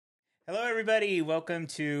Hello, everybody. Welcome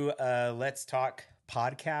to Let's Talk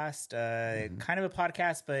podcast. Kind of a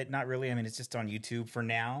podcast, but not really. I mean, it's just on YouTube for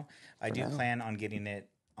now. I do plan on getting it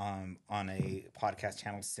on a podcast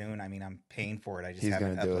channel soon. I mean, I'm paying for it. I just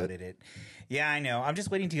haven't uploaded it. Yeah, I know. I'm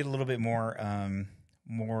just waiting to get a little bit more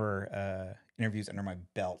interviews under my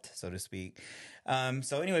belt, so to speak.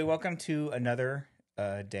 So anyway, welcome to another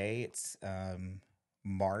day. It's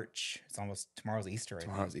March. It's almost tomorrow's Easter.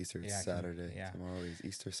 Tomorrow's Easter. It's Saturday. Yeah. Tomorrow is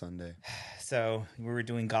Easter Sunday. So we were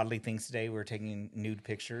doing godly things today. We were taking nude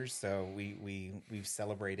pictures. So we've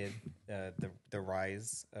celebrated the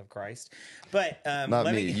rise of Christ. But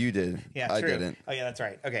not me. You did. Yeah, I true. didn't. Oh yeah, that's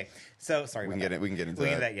right. Okay. So sorry. We can get into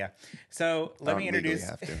that. Yeah. So let me introduce.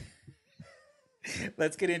 Have to.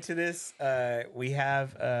 Let's get into this. We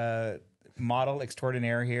have model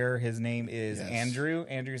extraordinaire here. His name is Andrew.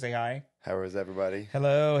 Andrew, say hi. How is everybody?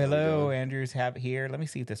 Hello. Andrew's here. Let me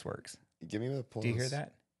see if this works. Give me the pulse. Do you hear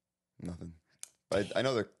that? Nothing. But I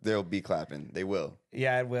know they'll be clapping. They will.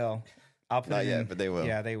 Yeah, it will. I'll put Not it yet, in. but they will.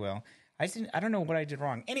 Yeah, they will. I don't know what I did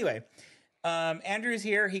wrong. Anyway, Andrew's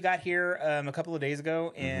here. He got here a couple of days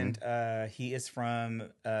ago, and he is from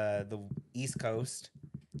the East Coast.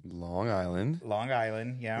 Long Island.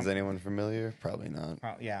 Yeah. Is anyone familiar? Probably not.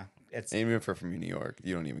 Yeah. Even if we're from New York,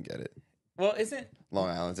 you don't even get it. Well, isn't Long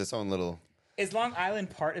Island's its own little... Is Long Island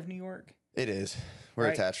part of New York? It is. We're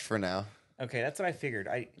attached for now. Okay, that's what I figured.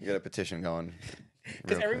 You got a petition going.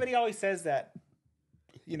 Because everybody always says that,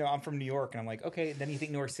 I'm from New York, and I'm like, okay, then you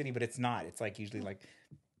think New York City, but it's not. It's like usually like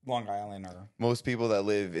Long Island or... Most people that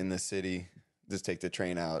live in the city just take the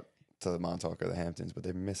train out to the Montauk or the Hamptons, but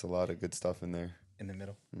they miss a lot of good stuff in there. In the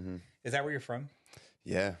middle. Mm-hmm. Is that where you're from?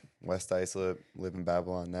 Yeah, West Islip, live in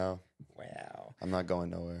Babylon now. Wow. I'm not going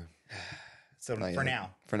nowhere. So for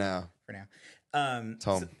now. It's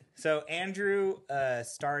home. So Andrew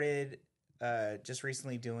started just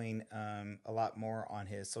recently doing a lot more on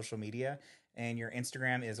his social media, and your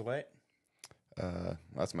Instagram is what?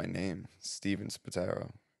 That's my name, Steven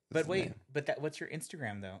Spataro. But wait, what's your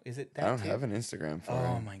Instagram though? Is it that? I don't have an Instagram for it.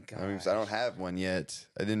 Oh my god! I mean, I don't have one yet.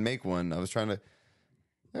 I didn't make one. I was trying to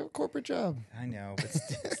have a corporate job. I know, but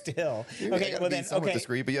still. Okay, well then, somewhat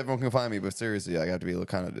discreet, but everyone can find me. But seriously, I have to be a little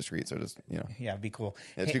kind of discreet. So just yeah, be cool.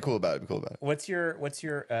 Yeah, be cool about it. What's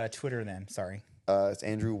your Twitter then? Sorry. It's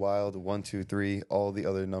Andrew Wild 123. All the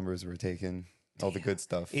other numbers were taken. All the good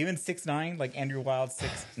stuff. Even 6'9", like Andrew Wild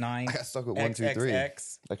 6'9". I got stuck with 123.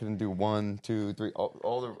 I couldn't do 1, 2, 3.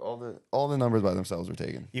 All the numbers by themselves were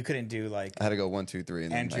taken. You couldn't do like I had to go 1, 2, 3.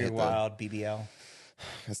 And Andrew Wild BBL.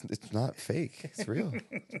 It's not fake. It's real.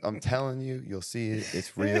 I'm telling you, you'll see it.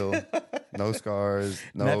 It's real. No scars.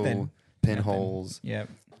 No pinholes. Yep.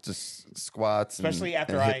 Just squats. Especially and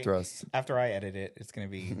hip thrusts. After I edit it, it's gonna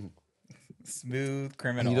be smooth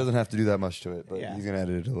criminal. He doesn't have to do that much to it, but he's gonna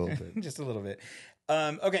edit it a little bit. Just a little bit.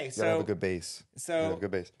 Okay, so have a good base. So good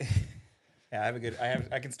base. Yeah,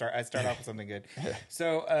 I can start. I start off with something good.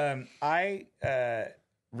 So I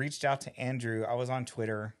reached out to Andrew. I was on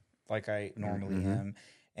Twitter like I normally am,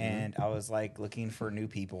 and I was like looking for new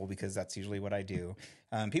people because that's usually what I do.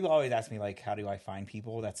 People always ask me like, how do I find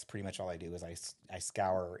people? That's pretty much all I do is I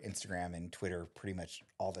scour Instagram and Twitter pretty much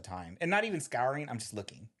all the time, and not even scouring. I'm just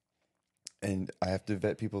looking. And I have to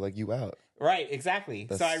vet people like you out. Right, exactly.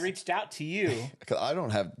 So I reached out to you. Because I don't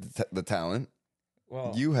have the talent.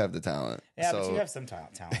 Well, you have the talent. Yeah, but you have some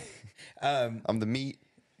talent. I'm the meat.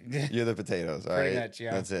 You're the potatoes. All Pretty right? much,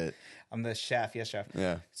 yeah. That's it. I'm the chef. Yes, chef.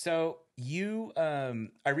 Yeah. So you,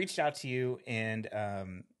 I reached out to you, and I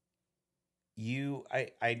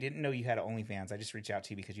didn't know you had Onlyfans. I just reached out to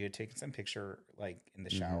you because you had taken some picture like in the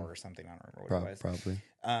shower or something. I don't remember what it was. Probably.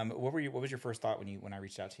 What was your first thought when I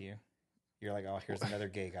reached out to you? You're like, oh, here's another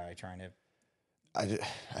gay guy trying to. I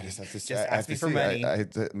just have to say, just ask me for money.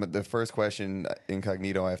 The first question,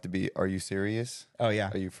 incognito, I have to be, are you serious? Oh, yeah.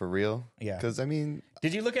 Are you for real? Yeah. Because, I mean.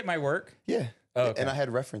 Did you look at my work? Yeah. Oh, okay. And I had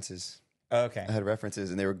references. Oh, okay. I had references,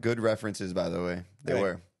 and they were good references, by the way. They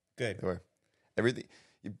were. Good. They were. Everything.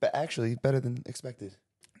 Actually, better than expected.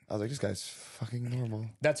 I was like, this guy's fucking normal.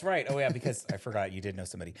 That's right. Oh, yeah, because I forgot you did know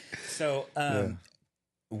somebody. So,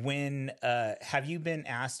 when have you been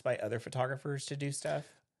asked by other photographers to do stuff?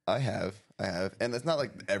 I have, and it's not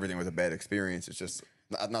like everything was a bad experience. It's just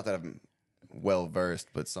not that I'm well versed,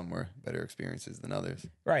 but some were better experiences than others.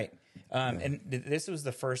 Right. And this was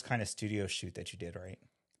the first kind of studio shoot that you did, right?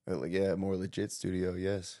 Yeah, more legit studio.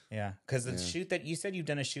 Yes. Yeah, because the shoot that you said you've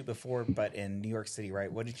done a shoot before, but in New York City,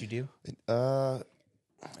 right? What did you do? I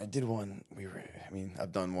did one.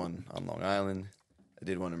 I've done one on Long Island. I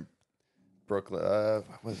did one in Brooklyn.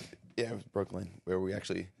 It was Brooklyn, where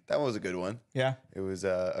that one was a good one. Yeah. It was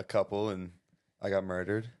a couple, and I got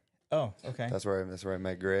murdered. Oh, okay. That's where I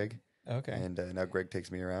met Greg. Okay. And now Greg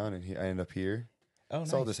takes me around, and I end up here. Oh,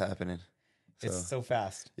 It's nice. all just happening. It's so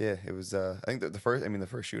fast. Yeah, it was. I think the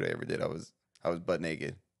first shoot I ever did, I was butt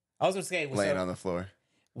naked, I was going to say, laying on the floor.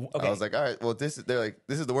 Okay. I was like, all right, well, this is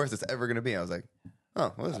the worst it's ever gonna be. I was like,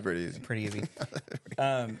 oh, well, this is pretty easy. Pretty easy.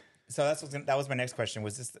 So that was my next question.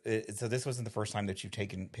 Was this? So this wasn't the first time that you've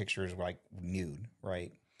taken pictures like nude,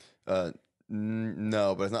 right?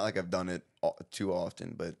 No, but it's not like I've done it too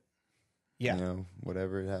often. But Yeah. you know,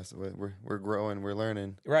 whatever it has to. We're growing. We're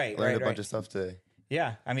learning. Right. Learned Right. a bunch of stuff today.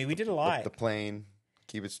 Yeah. I mean, we did a lot. The plane.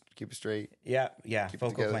 Keep it straight. Yeah. Yeah. Keep it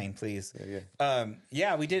Focal together. plane, please. Yeah.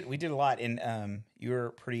 Yeah, we did a lot, and you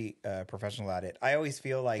were pretty professional at it. I always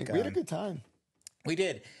feel like We had a good time. we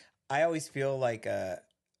did. I always feel like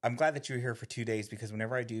I'm glad that you were here for 2 days, because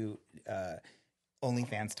whenever I do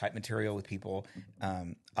OnlyFans type material with people,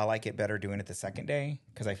 I like it better doing it the second day,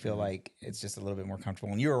 because I feel like it's just a little bit more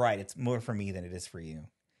comfortable. And you were right; it's more for me than it is for you.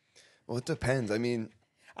 Well, it depends. I mean,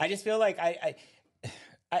 I just feel like I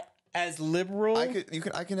as liberal,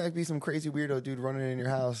 I can be some crazy weirdo dude running in your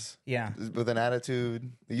house. Yeah, with an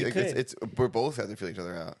attitude. It's we're both have to feel each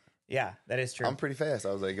other out. Yeah, that is true. I'm pretty fast.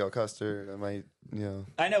 I was like, yo, Custer, I might, you know.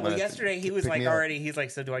 I know. Well, yesterday he was like he's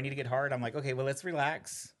like, so do I need to get hard? I'm like, okay, well, let's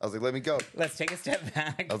relax. I was like, let me go. Let's take a step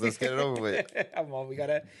back. I was like, let's get it over with. Well,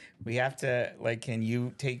 we have to, like, can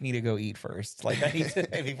you take me to go eat first? Like, I need to,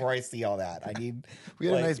 before I see all that, we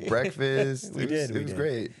had a nice breakfast. It was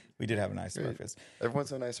great. We did have a nice breakfast. Everyone's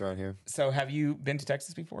so nice around here. So have you been to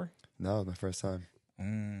Texas before? No, my first time.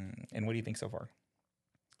 And what do you think so far?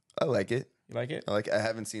 I like it. You like it? I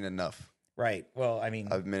haven't seen enough. Right. Well, I mean,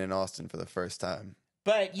 I've been in Austin for the first time.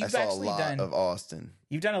 But you've actually done of Austin.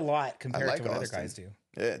 You've done a lot compared to what Austin. other guys do.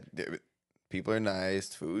 Yeah, people are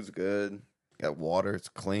nice. Food's good. Got water. It's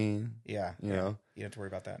clean. Yeah, you know, you don't have to worry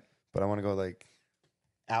about that. But I want to go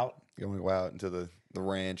out. I want to go out into the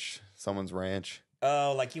ranch, someone's ranch.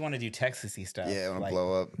 Oh, like you want to do Texas-y stuff? Yeah, I want to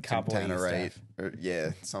blow up cowboy stuff.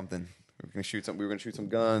 Or something. We were gonna shoot some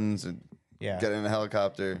guns and get in a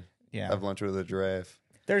helicopter. Yeah, have lunch with a giraffe.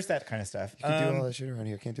 There's that kind of stuff. You can do all that shit around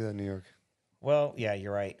here. Can't do that in New York. Well, yeah,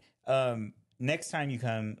 you're right. Next time you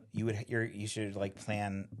come, you should like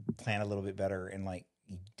plan a little bit better and like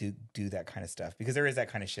do that kind of stuff, because there is that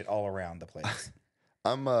kind of shit all around the place.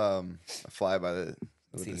 I'm a fly by the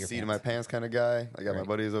seat of my pants kind of guy. I got my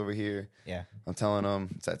buddies over here. Yeah, I'm telling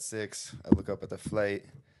them it's at 6. I look up at the flight.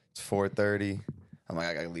 It's 4:30. I'm like,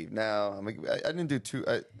 I gotta leave now. I'm like, I didn't do too.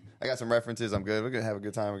 I got some references. I'm good. We're gonna have a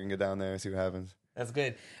good time. We can get down there and see what happens. That's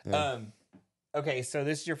good. Yeah. Okay, so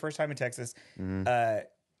this is your first time in Texas. Mm-hmm.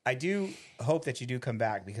 I do hope that you do come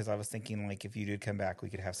back, because I was thinking, like, if you did come back, we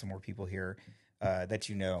could have some more people here that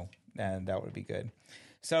you know, and that would be good.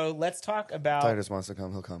 So let's talk about. Titus wants to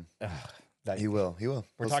come. He'll come. He will.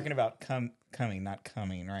 We're talking about coming, not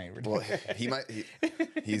coming, right? Well, he might.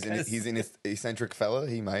 He's an eccentric fella.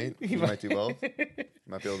 He might do both. You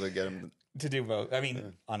might be able to get him to do both. I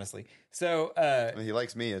mean, honestly. So he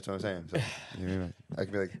likes me. That's what I'm saying. So I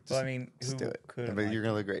could be like, well, I mean, just do it. But you're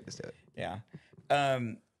gonna look great. Just do it. Yeah.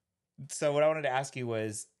 So what I wanted to ask you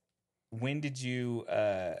was, when did you?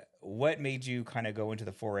 What made you kind of go into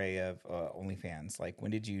the foray of OnlyFans? Like,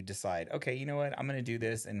 when did you decide? Okay, you know what? I'm going to do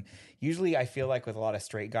this. And usually, I feel like with a lot of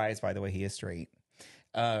straight guys. By the way, he is straight.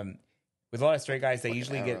 With a lot of straight guys, they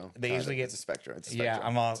usually get. It's a spectrum. Yeah,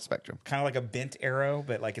 I'm all spectrum. Kind of like a bent arrow,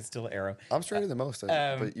 but like it's still an arrow. I'm straighter than most,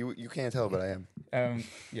 but you can't tell, but I am.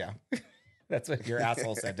 Yeah, that's what your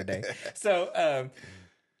asshole said today. So,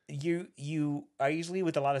 I usually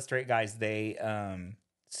with a lot of straight guys, they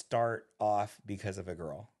start off because of a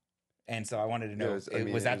girl. And so I wanted to know,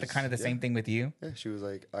 was that the same thing with you? Yeah, she was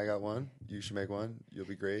like, I got one. You should make one. You'll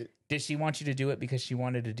be great. Did she want you to do it because she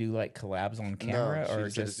wanted to do like collabs on camera? No,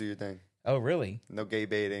 she just do your thing. Oh, really? No gay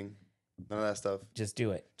baiting. None of that stuff. Just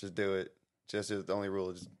do it. Just do it. Just the only rule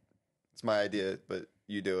is, it's my idea, but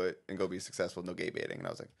you do it and go be successful. No gay baiting. And I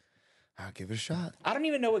was like, I'll give it a shot. I don't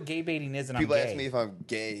even know what gay baiting is, and People I'm gay. ask me if I'm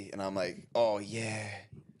gay, and I'm like, oh, yeah.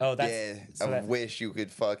 Oh, that's... Yeah, I wish you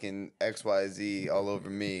could fucking XYZ all over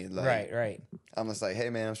me. Like, right. I'm just like, hey,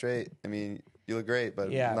 man, I'm straight. I mean, you look great,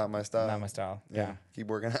 but yeah, not my style. Not my style, yeah. Keep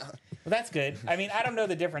working out. Well, that's good. I mean, I don't know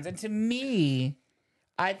the difference. And to me,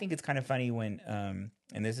 I think it's kind of funny when,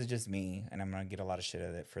 and this is just me, and I'm going to get a lot of shit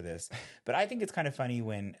at it for this, but I think it's kind of funny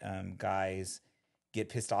when guys get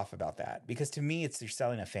pissed off about that, because to me, you're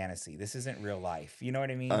selling a fantasy. This isn't real life. You know what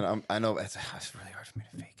I mean? I know it's really hard for me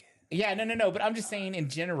to fake it. Yeah, no. But I'm just saying in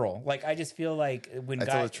general. Like, I just feel like when I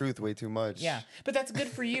tell the truth way too much. Yeah, but that's good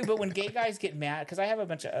for you. But when gay guys get mad, because I have a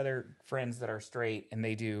bunch of other friends that are straight, and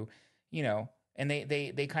they do, you know, and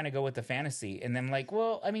they kind of go with the fantasy, and then like,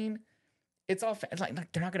 well, I mean, it's all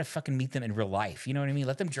like they're not gonna fucking meet them in real life. You know what I mean?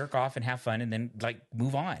 Let them jerk off and have fun, and then like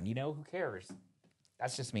move on. You know, who cares?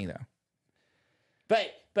 That's just me though.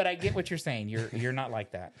 But I get what you're saying. You're not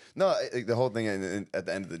like that. No, the whole thing at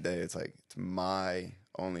the end of the day, it's like it's my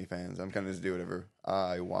OnlyFans. I'm kind of just do whatever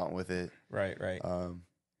I want with it. Right.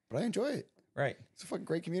 But I enjoy it. Right. It's a fucking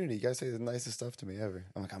great community. You guys say the nicest stuff to me ever.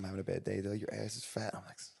 I'm like, I'm having a bad day though. Your ass is fat. I'm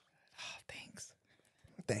like, Oh, thanks.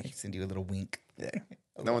 thanks. Send you a little wink. Yeah.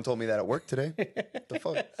 No one told me that at work today. The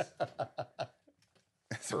fuck?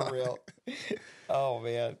 For real. Oh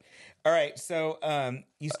man. All right. So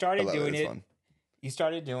you started doing it. Fun. You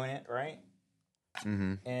started doing it, right?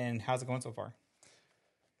 Mm-hmm. And how's it going so far?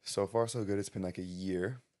 So far, so good. It's been like a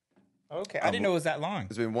year. Okay. I didn't know it was that long.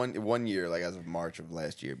 It's been one year, like as of March of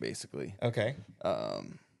last year, basically. Okay.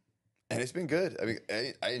 And it's been good. I mean,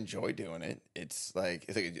 I enjoy doing it. It's like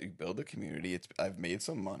you build a community. I've made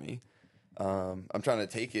some money. I'm trying to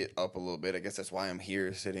take it up a little bit. I guess that's why I'm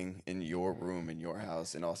here, sitting in your room in your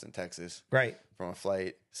house in Austin, Texas. Right. From a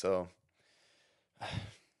flight. So,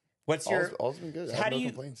 what's your? All's been good. I How have do no you?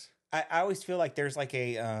 complaints. I always feel like there's like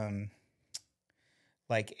a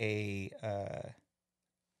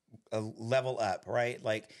level up, right?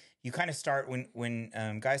 Like you kind of start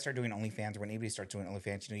when guys start doing OnlyFans, or when anybody starts doing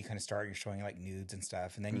OnlyFans, you know, you kind of start, you're showing like nudes and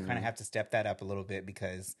stuff, and then you kind of have to step that up a little bit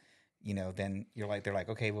because, you know, then they're like,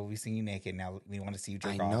 okay, well, we've seen you naked, now we want to see you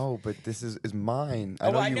jerk off. I know, but this is mine.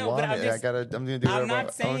 Oh, I know you want it. I'm gonna do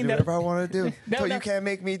whatever I want to do. No, you can't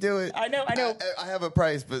make me do it. I know. I have a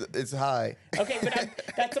price, but it's high. Okay, but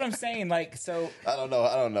that's what I'm saying. Like, so I don't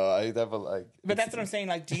know. I definitely like. But that's what I'm saying.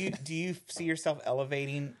 Like, do you see yourself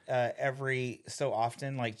elevating every so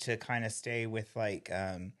often, like to kind of stay with like,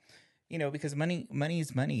 you know, because money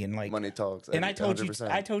is money, and like money talks. And I told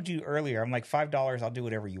 100%. I told you earlier, I'm like $5, I'll do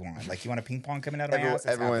whatever you want. Like, you want a ping pong coming out of my ass?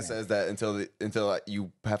 Everyone says that until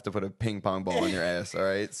you have to put a ping pong ball in your ass. All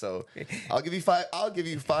right, so I'll give you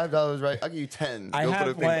 $5. Right, I'll give you 10. I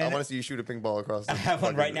want to see you shoot a ping ball across. I have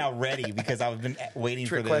one right now ready because I've been waiting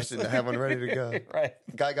for this. Question. I have one ready to go. Right.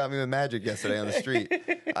 Guy got me with magic yesterday on the street.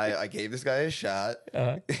 I gave this guy a shot.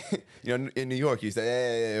 Uh-huh. You know, in New York, you say,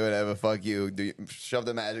 hey, whatever, fuck you. Shove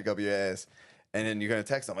the magic up your ass. And then you're going to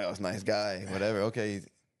text him, like, oh, it's a nice guy, whatever. Okay.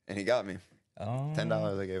 And he got me. Oh.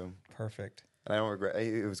 $10 I gave him. Perfect. And I don't regret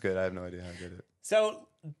it. It was good. I have no idea how I did it. So,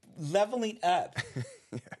 leveling up.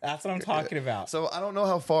 Yeah. That's what I'm talking about. So, I don't know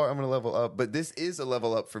how far I'm going to level up, but this is a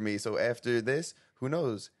level up for me. So, after this, who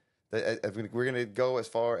knows? We're going to go as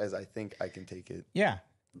far as I think I can take it. Yeah.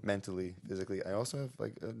 Mentally, physically. I also have,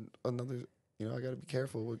 like, another, you know, I got to be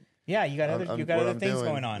careful with. Yeah, you got other things doing.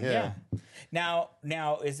 going on. Yeah.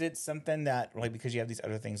 Now, is it something that, like, because you have these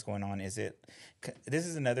other things going on, this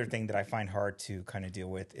is another thing that I find hard to kind of deal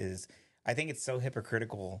with, is I think it's so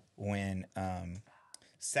hypocritical when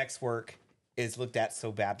sex work is looked at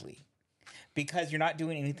so badly. Because you're not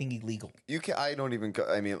doing anything illegal. I don't even.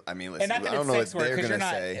 I mean, listen. And not that I don't know what sex work, they're gonna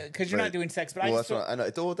say because you're not doing sex. But that's what I know.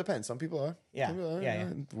 It all depends. Some people are. Yeah. Some people are, Yeah.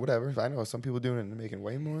 Whatever. I know some people doing it and making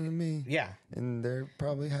way more than me. Yeah. And they're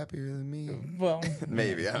probably happier than me. Well,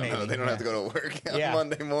 maybe I don't know. They don't have to go to work on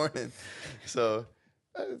Monday morning. So.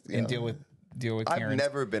 And deal with. I've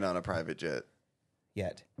never been on a private jet.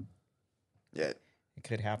 Yet. It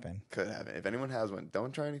could happen. If anyone has one,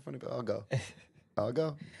 don't try any funny. But I'll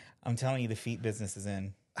go. I'm telling you, the feet business is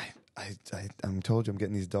in. I'm told you I'm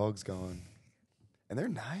getting these dogs going, and they're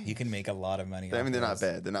nice. You can make a lot of money. I mean, they're not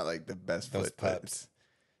bad. They're not like the best those foot pups.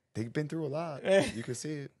 They've been through a lot. You can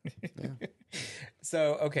see it. Yeah.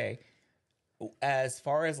 So, okay, as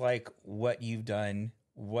far as like what you've done,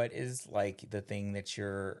 what is like the thing that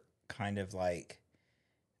you're kind of like?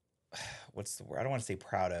 What's the word? I don't want to say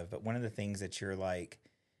proud of, but one of the things that you're like,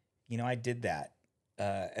 you know, I did that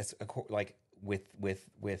as a, like. With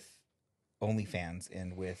OnlyFans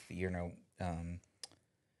and with, you know,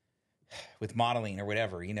 with modeling or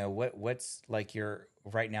whatever, you know, what's like your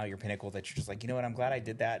right now your pinnacle that you're just like, you know what, I'm glad I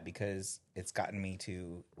did that because it's gotten me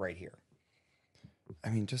to right here. I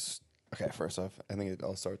mean, first off, I think it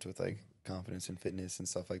all starts with like confidence and fitness and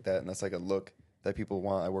stuff like that, and that's like a look that people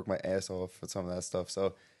want. I work my ass off for some of that stuff,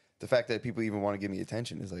 so the fact that people even want to give me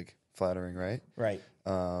attention is like flattering, right? Right.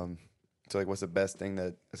 So like, what's the best thing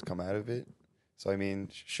that has come out of it? So, I mean,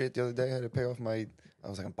 shit, the other day I had to pay off I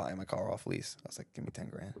was like, I'm buying my car off lease. I was like, give me 10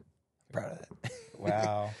 grand. I'm proud of that.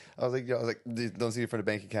 Wow. I was like, don't see it from the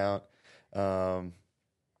bank account.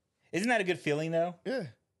 Isn't that a good feeling though? Yeah.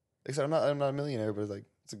 Except I'm not a millionaire, but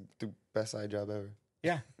it's the best side job ever.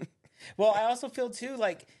 Yeah. Well, I also feel too,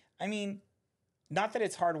 like, I mean, not that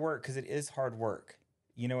it's hard work, because it is hard work.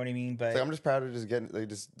 You know what I mean? But I'm just proud of just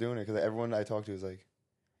doing it, because everyone I talk to is like,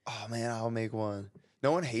 oh man, I'll make one.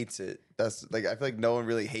 no one hates it. That's like I feel like no one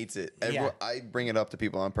really hates it. Everyone, I bring it up to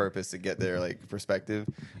people on purpose to get their like perspective.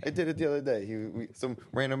 I did it the other day. Some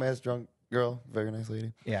random ass drunk girl, very nice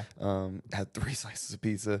lady. Yeah. Had 3 slices of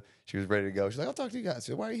pizza. She was ready to go. She's like, I'll talk to you guys. She's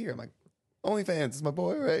like, why are you here? I'm like, Onlyfans. It's my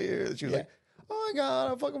boy right here. She was like, oh my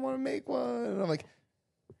God, I fucking want to make one. And I'm like,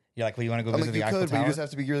 you're like, well, you want to go I'm visit like, the you Eiffel could, Tower? but you just have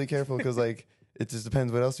to be really careful because like it just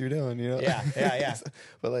depends what else you're doing, you know? Yeah.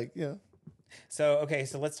 But like, yeah. So okay,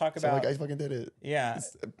 so let's talk about. Like I fucking did it. Yeah.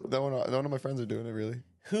 None of my friends are doing it really.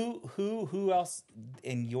 Who else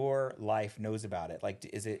in your life knows about it? Like,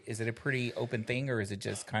 is it a pretty open thing, or is it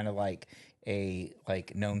just kind of like a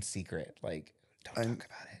known secret? Like, don't talk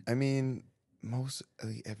about it. I mean,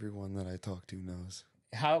 everyone that I talk to knows.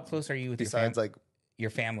 How close are you with besides like your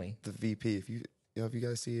family? The VP. If you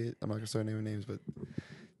guys see it, I'm not gonna start naming names, but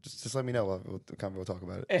just let me know. We'll talk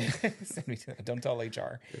about it. Send me to, don't tell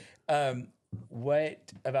HR.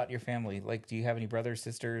 What about your family? Like, do you have any brothers,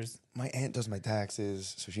 sisters? My aunt does my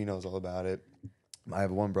taxes, so she knows all about it. I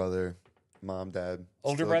have one brother, mom, dad.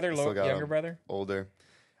 Older brother, younger brother? Older.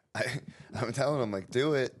 I'm telling him like,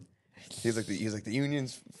 do it. He's like the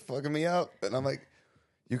union's fucking me up, and I'm like,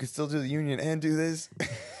 you can still do the union and do this.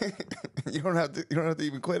 You don't have to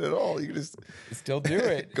even quit at all. You can just still do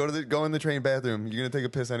it. Go in the train bathroom. You're gonna take a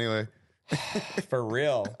piss anyway. For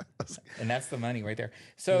real. And that's the money right there.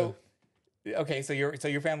 So okay, so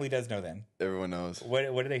your family does know then. Everyone knows.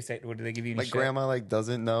 What do they say? What do they give you? My grandma like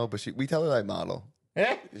doesn't know, but we tell her I model.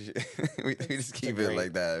 Yeah. we just keep it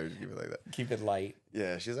like that. We just keep it like that. Keep it light.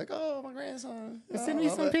 Yeah, she's like, oh, my grandson. Send me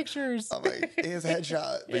some pictures. I'm like, here's a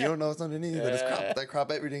headshot, but you don't know what's underneath. They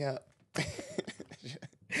crop everything out.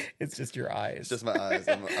 It's just your eyes. It's just my eyes.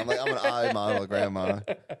 I'm an eye model, grandma.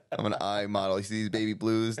 I'm an eye model. You see these baby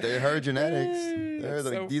blues? They're her genetics. They're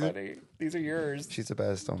like, so funny. These are yours. She's the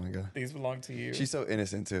best. Oh my God. These belong to you. She's so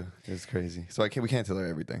innocent too. It's crazy. So we can't tell her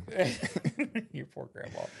everything. Your poor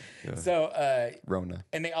grandma. Yeah. So Rona.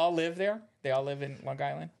 And they all live there? They all live in Long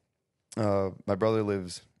Island? My brother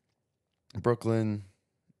lives in Brooklyn,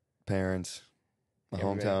 parents, my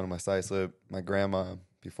hometown, my side slip, my grandma.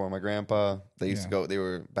 Before my grandpa, they used to go. They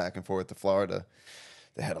were back and forth to Florida.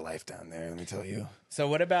 They had a life down there. Let me tell you. So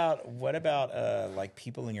what about like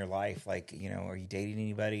people in your life? Like, you know, are you dating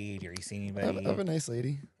anybody? Are you seeing anybody? I have a nice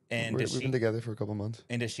lady, and we've been together for a couple months.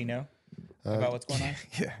 And does she know about what's going on?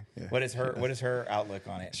 Yeah. What is her outlook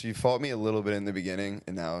on it? She fought me a little bit in the beginning,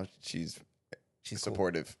 and now she's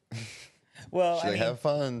supportive. Cool. Well, she's like, have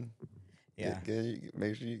fun. Yeah.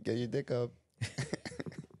 Make sure you get your dick up.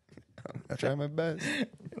 I try my best.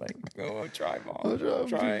 Like, oh, try, Mom. I'll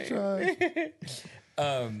try.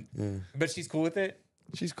 But she's cool with it?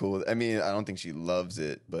 She's cool with it. I mean, I don't think she loves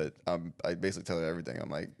it, but I basically tell her everything. I'm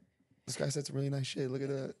like, this guy said some really nice shit. Look at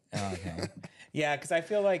that. Okay. Yeah, because I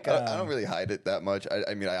feel like... I don't really hide it that much.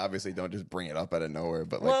 I mean, I obviously don't just bring it up out of nowhere,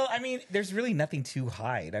 but like... Well, I mean, there's really nothing to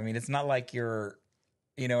hide. I mean, it's not like you're...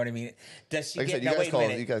 You know what I mean? Does she like get... I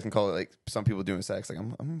said, you guys can call it like some people doing sex. Like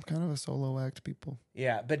I'm kind of a solo act, people.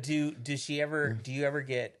 Yeah, but do you ever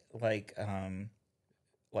get like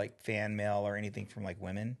fan mail or anything from like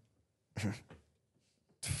women?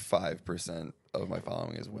 5% of my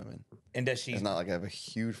following is women. And does she... It's not like I have a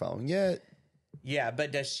huge following yet. Yeah,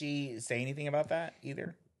 but does she say anything about that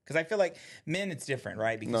either? Because I feel like men, it's different,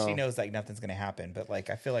 right? Because she knows like nothing's going to happen. But like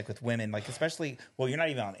I feel like with women, like especially, well, you're not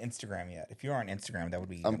even on Instagram yet. If you're on Instagram, that would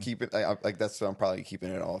be. I'm keeping like that's. I'm probably keeping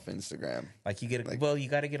it off Instagram. Like you get well, you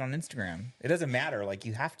got to get on Instagram. It doesn't matter. Like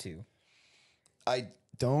you have to. I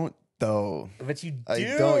don't though. But you do. I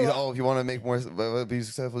don't. Oh, if you want to make more, be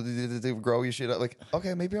successful, grow your shit up. Like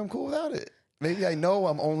okay, maybe I'm cool without it. Maybe I know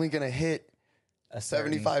I'm only gonna hit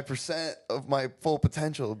 75% of my full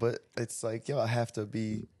potential, but it's like, yo, I have to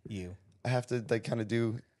be you. I have to like kind of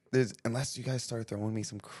do this unless you guys start throwing me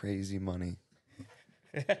some crazy money.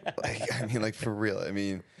 Like, I mean, like for real. I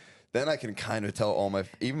mean, then I can kind of tell all my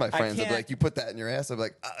friends. I'll be like, you put that in your ass. I'm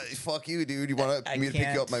like, fuck you, dude. You want me to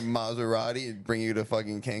pick you up my Maserati and bring you to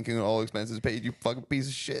fucking Cancun, all expenses paid? You fucking piece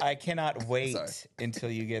of shit. I cannot wait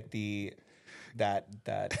until you get that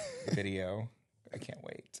video. I can't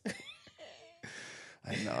wait.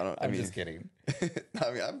 I know. I'm just kidding. I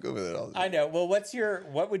mean, I'm good with it all the time. I know. Well,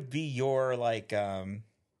 what would be your like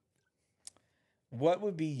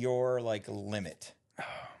limit?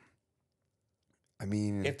 I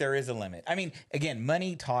mean, if there is a limit. I mean, again,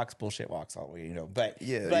 money talks, bullshit walks, all you know. But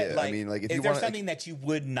yeah. Like, I mean, like, if is there something that you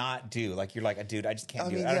would not do? Like, you're like, dude, I just can't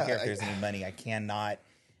do it. I don't care if there's any money. I cannot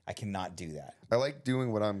do that. I like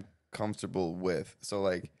doing what I'm comfortable with. So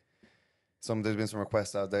like, there's been some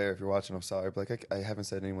requests out there. If you're watching, I'm sorry, but like I haven't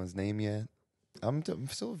said anyone's name yet. I'm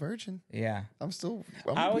still a virgin. Yeah. I'm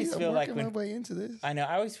I always feel like my way into this. I know.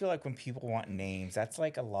 I always feel like when people want names, that's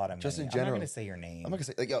like a lot of money. Just in I'm general. not going to say your name. I'm not gonna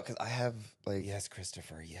say like yo, because I have like yes,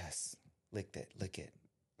 Christopher. Yes, lick it, lick it.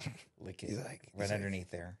 He's like right underneath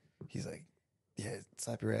there. He's like, yeah,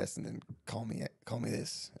 slap your ass and then call me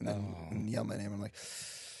this, and then and yell my name.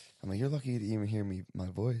 I'm like, you're lucky to even hear my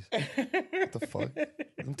voice. What the fuck?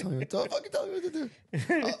 I'm telling you, fucking tell me what to do.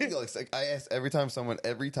 It's like I ask every time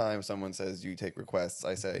someone says you take requests,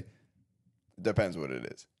 I say, depends what it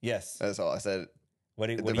is. Yes, that's all I said. What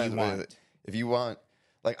do you want? If you want,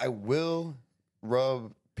 like, I will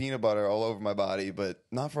rub peanut butter all over my body, but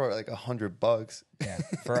not for like $100. Yeah,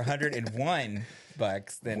 for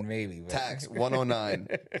 $101, then maybe. But. Tax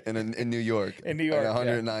 $109 in New York. In New York,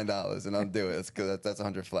 $109, and I'll do it. That's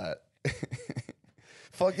 $100 flat.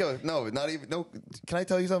 Fuck yo, no, not even no. Can I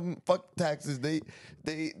tell you something? Fuck taxes. They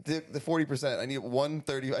the 40%. I need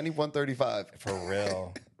 130. I need 135 for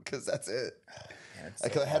real. Because that's it. Man,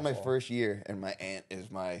 so I had my first year, and my aunt is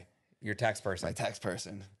your tax person. My tax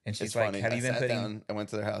person. And she's like, funny. Have you been putting down, I went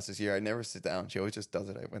to their house this year. I never sit down. She always just does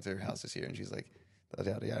it. I went to her house this year and she's like,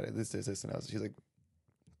 yada yada, this, and I was, she's like,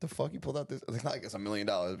 the fuck you pulled out this? I was like, not like it's $1 million.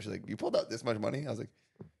 But she's like, you pulled out this much money? I was like,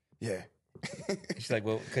 yeah. She's like,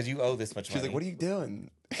 well, because you owe this much money. She's like, what are you doing?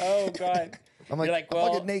 Oh God. I'm like, well,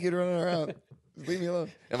 I'm fucking naked running around. Just leave me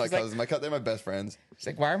alone. And my cousins, they're my best friends. She's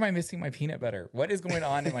like, why am I missing my peanut butter? What is going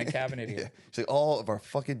on in my cabinet here? Yeah. She's like, all of our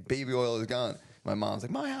fucking baby oil is gone. My mom's like,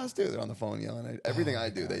 my house too. They're on the phone yelling. Everything I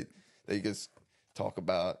do, they just talk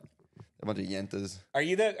about a bunch of yentas. Are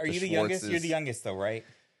you the youngest? You're the youngest though, right?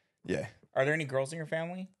 Yeah. Are there any girls in your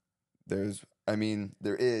family? There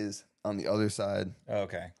is on the other side. Oh,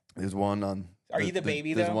 okay. There's one on. Are you the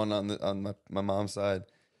baby though? There's one on my mom's side.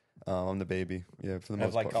 I'm the baby. Yeah, for the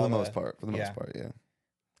most part. For the most part, yeah.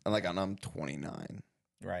 And like I'm 29.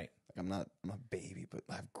 Right. Like I'm a baby, but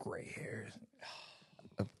I have gray hairs.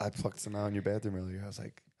 I plucked some out in your bathroom earlier. I was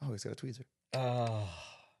like, oh, he's got a tweezer. Oh,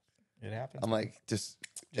 it happens. I'm like, just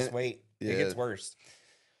wait. Yeah. It gets worse.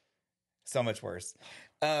 So much worse.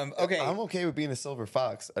 Okay. I'm okay with being a silver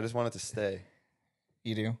fox. I just want it to stay.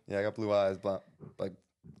 You do? Yeah, I got blue eyes, like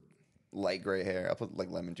light gray hair. I'll put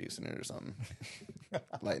like lemon juice in it or something.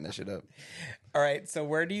 Lighten that shit up. All right. So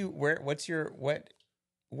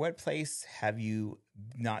what place have you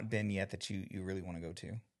not been yet that you really want to go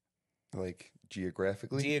to? Like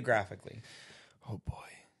geographically? Geographically. Oh boy.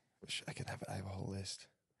 Wish I have a whole list.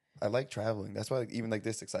 I like traveling. That's why like, even like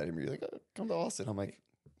this excited me. Like, come to Austin. I'm like,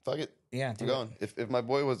 fuck it. Yeah. I'm going. If my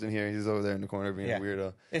boy wasn't here, he's over there in the corner being a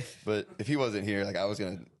weirdo. But if he wasn't here, like I was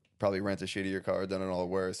gonna probably rent a shittier car, done it all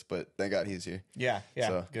worse. But thank God he's here. Yeah.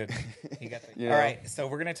 So. Good. He got the All right. So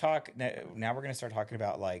we're gonna talk now. We're gonna start talking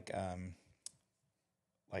about like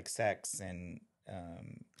sex and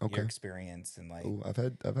your experience and like. Ooh, I've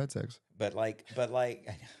had sex. But like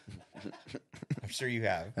I'm sure you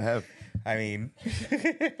have. I have. I mean,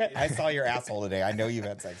 I saw your asshole today. I know you've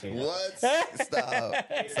had sex. What? Stop.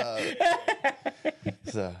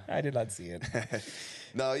 So. I did not see it.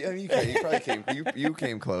 No, I mean you probably came. You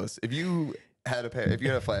came close. If you had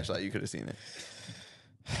a flashlight, you could have seen it.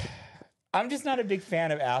 I'm just not a big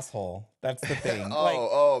fan of asshole. That's the thing.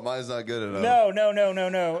 Mine's not good enough. No.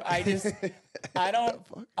 I'm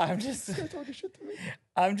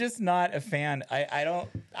just not a fan.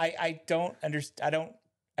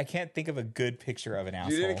 I can't think of a good picture of an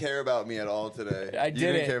asshole. You didn't care about me at all today. You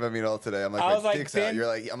didn't care about me at all today. I'm like, my dick's out. You're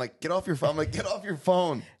like, I'm like, get off your phone. I'm like, get off your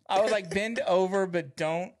phone. I was like, bend over, but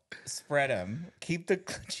don't spread them. Keep the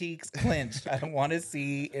cheeks clenched. I don't want to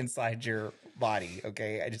see inside your body.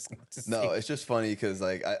 Okay, I just want to see. No, it's just funny because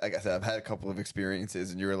like I said, I've had a couple of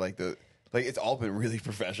experiences, and you were like it's all been really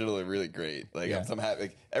professional and really great. Like I'm happy.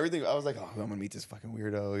 Like everything. I was like, oh, I'm gonna meet this fucking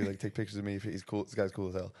weirdo. He like take pictures of me. He's cool. This guy's cool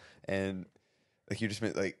as hell. And like you just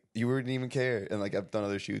meant like you wouldn't even care. And like I've done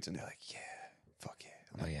other shoots, and they're like, yeah, fuck yeah.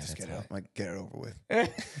 I'm like, just get it. I'm like, get it over with.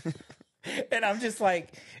 And I'm just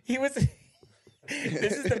like, this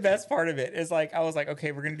is the best part of it. Is like I was like,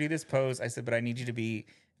 okay, we're gonna do this pose. I said, but I need you to be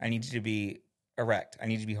erect. I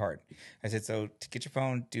need you to be hard. I said, so to get your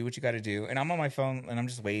phone, do what you got to do. And I'm on my phone and I'm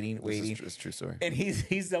just waiting. It's true story. And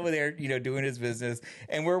he's over there, doing his business,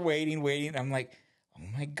 and we're waiting. I'm like, oh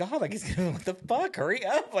my God, like he's gonna, what the fuck? Hurry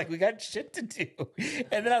up. Like we got shit to do.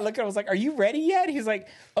 And then I look at him, I was like, are you ready yet? He's like,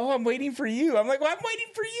 oh, I'm waiting for you. I'm like, well, I'm waiting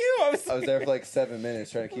for you. I was there for like 7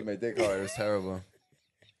 minutes trying to keep my dick hard. It was terrible.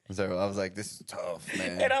 I was like, this is tough,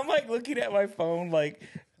 man. And I'm like looking at my phone, like,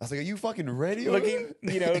 I was like, are you fucking ready? Looking,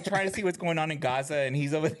 trying to see what's going on in Gaza, and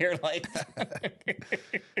he's over there like.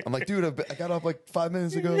 I'm like, dude, I got off like 5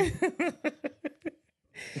 minutes ago.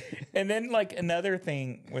 And then like another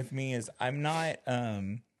thing with me is I'm not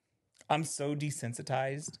I'm so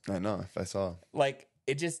desensitized. I know. If I saw. Like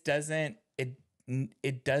it just doesn't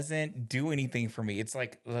it doesn't do anything for me. It's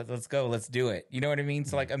like let's go, let's do it. You know what I mean?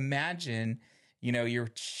 So like imagine, you know, you're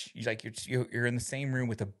in the same room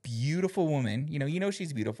with a beautiful woman. You know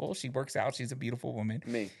she's beautiful. She works out. She's a beautiful woman.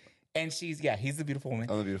 Me. And he's the beautiful woman.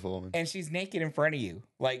 I'm the beautiful woman. And she's naked in front of you,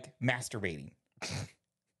 like masturbating.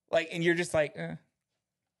 Like, and you're just like,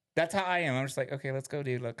 that's how I am. I'm just like, okay, let's go,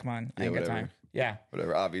 dude. Look, come on. I ain't got time. Yeah.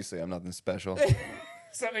 Whatever. Obviously, I'm nothing special.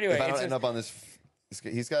 So anyway, if I don't end up on this,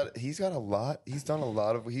 he's got a lot. He's done a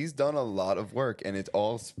lot of work, and it's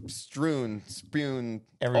all spewed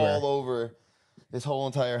everywhere, all over his whole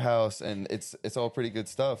entire house, and it's all pretty good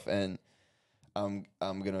stuff. And I'm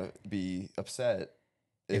gonna be upset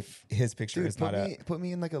if his picture is not put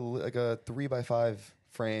me in like a 3x5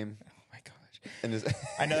 frame. Oh my gosh! And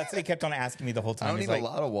I know that's what he kept on asking me the whole time. I don't He's need like, a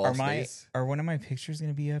lot of wall space. Are one of my pictures going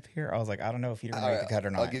to be up here? I was like, I don't know if you're going to make the cut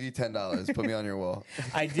or not. I'll give you $10. Put me on your wall.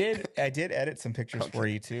 I did edit some pictures for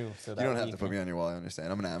you too. So you don't have to put me on your wall. I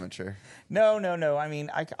understand. I'm an amateur. No. I mean,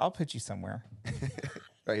 I'll put you somewhere.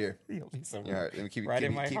 Right here. You'll be somewhere. Your heart. Let me keep right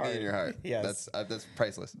in my keep heart. me in your heart. Yes. That's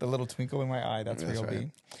priceless. The little twinkle in my eye. That's where you'll right.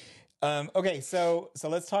 be. Okay, so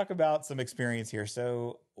let's talk about some experience here.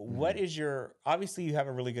 So, what is your? Obviously, you have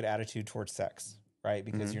a really good attitude towards sex, right?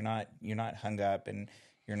 Because you're not hung up, and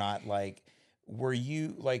you're not like. Were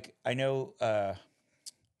you like? I know.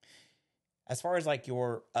 As far as like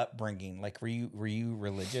your upbringing, like were you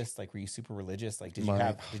religious? Like were you super religious? Like did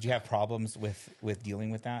you have problems with dealing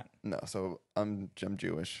with that? No, so I'm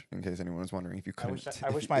Jewish. In case anyone was wondering, if you couldn't, I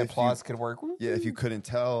wish my applause could work. Yeah, if you couldn't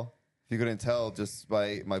tell just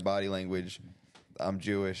by my body language, I'm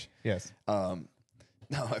Jewish. Yes.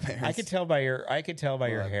 No, my parents. I could tell by your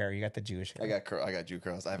hair. You got the Jewish hair. I got Jew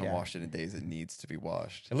curls. I haven't washed it in days. It needs to be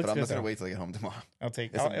washed. It looks but I'm good, just gonna though. wait till I get home tomorrow.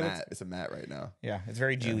 It's a matte right now. Yeah, it's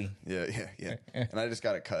very Jewy. Yeah. And I just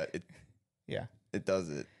got it cut. It does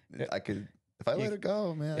it. I could if I let it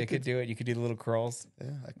go, man. It could do it. You could do the little curls.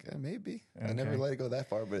 Yeah, maybe. Okay. I never let it go that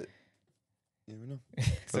far, but you never know.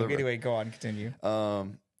 So anyway, go on, continue.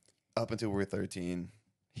 Up until we were 13,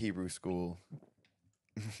 Hebrew school.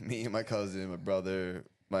 Me and my cousin, my brother,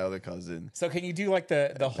 my other cousin. So can you do like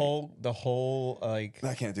the whole like?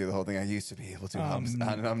 I can't do the whole thing. I used to be able to.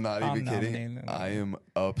 I'm not even kidding. I am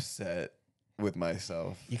upset with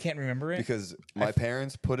myself. You can't remember it because my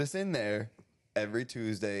parents put us in there every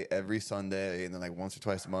Tuesday, every Sunday, and then like once or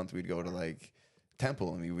twice a month we'd go to like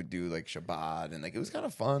temple and we would do like Shabbat, and like it was kind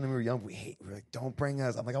of fun. And we were young. We were like, don't bring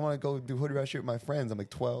us. I'm like, I want to go do hoodie rat shit with my friends. I'm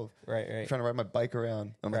like 12. Right. I'm trying to ride my bike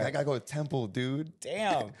around. I'm like, I gotta go to temple, dude.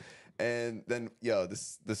 Damn. And then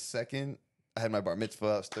the second I had my bar mitzvah,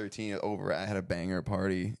 I was 13 over. I had a banger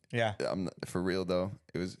party. Yeah. For real though.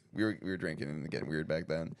 It was we were drinking and getting weird back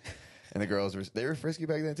then. And the girls were frisky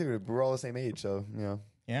back then too. We were all the same age, so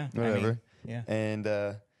yeah, whatever. Yeah. And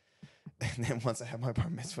then once I had my bar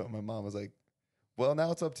mitzvah, my mom was like, "Well,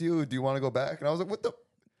 now it's up to you. Do you want to go back?" And I was like, "What the?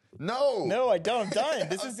 No, I don't. I'm done.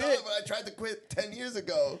 This is it." But I tried to quit 10 years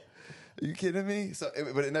ago. Are you kidding me?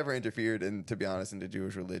 But it never interfered, and to be honest, into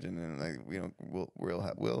Jewish religion, and like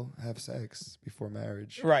we'll have sex before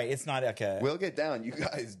marriage. Right. It's not like a. We'll get down. You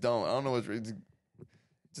guys don't. I don't know what's.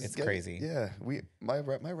 It's crazy. Yeah, my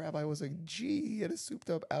rabbi was like, "Gee, he had a souped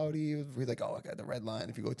up Audi." He's like, "Oh, I got the red line.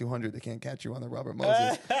 If you go 200, they can't catch you on the Robert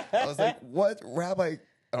Moses." I was like, "What rabbi?"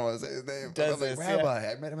 I don't want to say his name. I was like,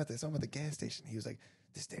 "Rabbi." I met him at the gas station. He was like,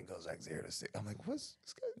 "This thing goes like 0 to 6." I'm like, "What's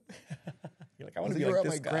this guy?" You're like, I want to be like like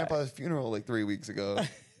this this guy. guy. Grandpa's funeral like 3 weeks ago.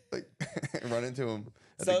 Like, run into him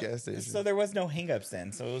at the gas station. So there was no hangups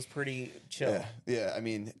then. So it was pretty chill. Yeah. I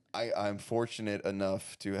mean, I'm fortunate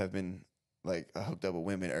enough to have been like hooked up with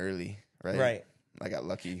women early. Right. I got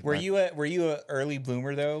lucky. Were you a early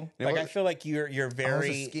bloomer though? Like I feel like you're very. I was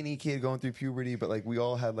a skinny kid going through puberty, but like we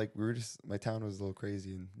all had like my town was a little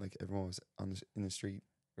crazy, and like everyone was in the street,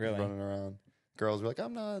 really running around. Girls were like,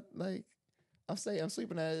 I'm not like, I'm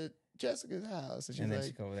sleeping at Jessica's house, and she's then like,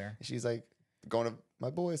 she go over there. She's like going to my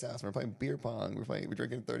boy's house. And we're playing beer pong. We're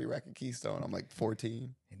drinking 30 rack of Keystone. I'm like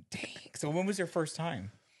 14. Dang. So when was your first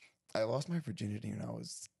time? I lost my virginity when I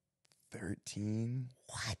was 13.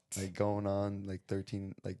 What? Like going on like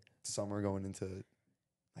 13, like summer going into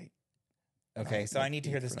like. Okay, so I need to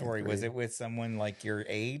hear the story. Was it with someone like your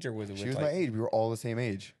age, or was it with She was my age. We were all the same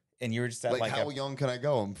age. And you were just at like how young can I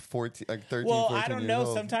go? I'm 14, like 13, well, 14 I don't years know.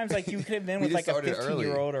 old. Sometimes like you could have been with like a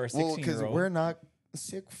 15-year-old or a 16-year-old. Well, because we're not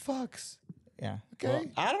sick fucks. Yeah. Okay. Well,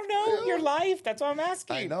 I don't know your life. That's what I'm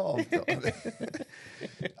asking. I know.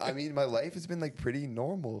 I mean, my life has been like pretty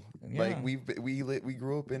normal. Yeah. Like we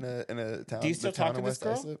grew up in a town. Do you still talk to this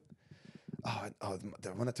girl? Islip.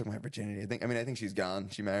 the one that took my virginity. I think she's gone.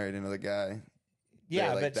 She married another guy.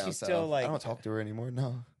 Yeah, Like, but down she's south. still like. I don't talk to her anymore.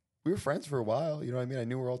 No, we were friends for a while. You know what I mean? I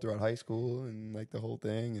knew her all throughout high school and like the whole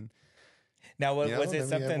thing. And Now, was you know, it then we had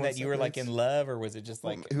something more that you were like in separates. love, or was it just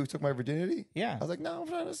like Who took my virginity? Yeah. I was like, no, I'm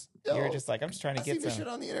trying to. you were just like, I'm just trying to I see get this some? shit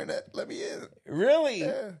on the internet. Let me in. Really?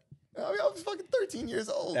 Yeah. I mean, I was fucking 13 years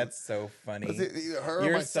old. That's so funny. Was it either her or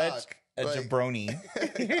You're my such sock? a Like- jabroni.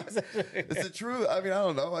 It's the truth. I mean, I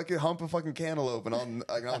don't know. I could hump a fucking cantaloupe and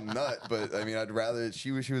I'll nut, but I mean, I'd rather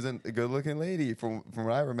she was a good looking lady from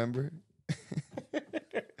what I remember.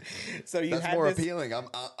 So you That's had more this. appealing.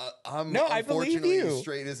 I'm No, I believe unfortunately you.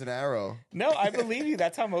 straight as an arrow. No, I believe you.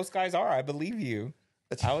 That's how most guys are. I believe you.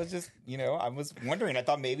 I was just, I was wondering. I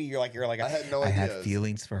thought maybe you're like, I had no I had idea.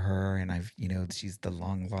 feelings for her, and I've, she's the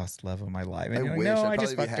long lost love of my life. And I you're like, wish. no, I'd I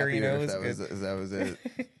just probably be fucked her. happier It if was good. that was it.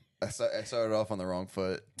 I started off on the wrong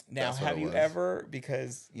foot. Now, That's what have it you was. ever?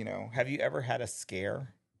 Because have you ever had a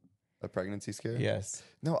scare? A pregnancy scare? Yes.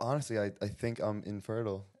 No, honestly, I think I'm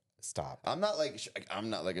infertile. Stop. I'm not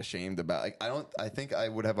like ashamed about. Like, I think I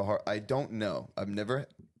would have a hard. I don't know.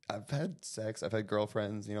 I've had sex. I've had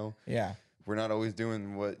girlfriends. Yeah. We're not always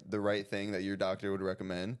doing the right thing that your doctor would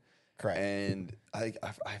recommend. Correct. And I've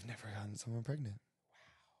never gotten someone pregnant.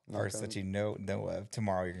 First that you know of.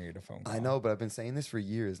 Tomorrow you're gonna get a phone call. I know, but I've been saying this for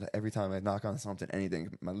years. Every time I knock on something, anything,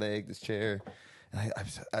 my leg, this chair,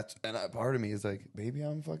 and part of me is like, maybe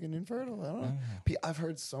I'm fucking infertile. I don't know. I've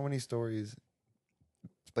heard so many stories.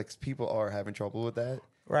 Like people are having trouble with that,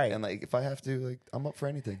 Right. And like if I have to, like I'm up for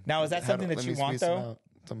anything. Now, is that something that let you me want squeeze some though? out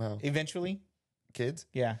somehow? Eventually. Kids?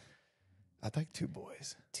 Yeah. I'd like 2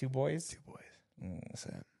 boys. 2 boys. 2 boys. That's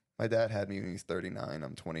it. My dad had me when he's 39.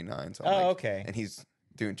 I'm 29. So Okay. And he's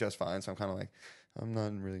doing just fine. So I'm kind of like, I'm not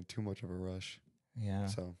in really too much of a rush. Yeah.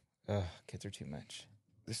 So Kids are too much.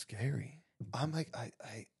 they're scary. I'm like,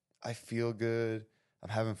 I feel good. I'm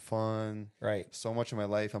having fun. Right. So much of my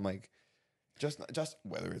life, I'm like, just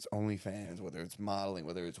whether it's OnlyFans, whether it's modeling,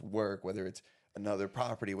 whether it's work, whether it's another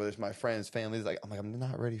property, whether it's my friends, families. Like I'm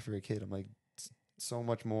not ready for a kid. I'm like so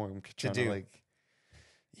much more. I'm trying to like,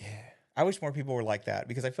 yeah. I wish more people were like that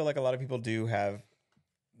because I feel like a lot of people do have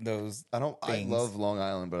those. I things. love Long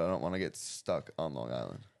Island, but I don't want to get stuck on Long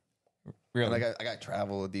Island. Really? And I got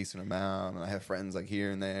travel a decent amount, and I have friends like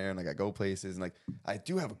here and there, and like I go places, and like I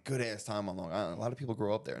do have a good ass time on Long Island. A lot of people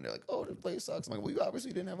grow up there, and they're like, "Oh, the place sucks." I'm like, "Well, you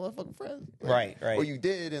obviously didn't have a lot of fucking friends, like, Right. Or you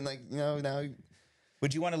did, and like now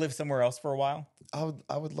Would you want to live somewhere else for a while?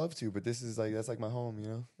 I would love to, but this is like that's like my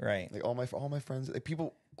home, Right. Like all my friends, like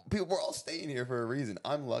people, we're all staying here for a reason.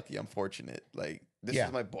 I'm lucky, I'm fortunate. Like this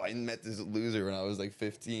is my boy. I met this loser when I was like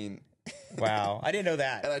 15. Wow, I didn't know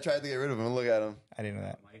that. And I tried to get rid of him. Look at him. I didn't know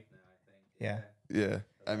that. Mike now, I think. Yeah. Yeah,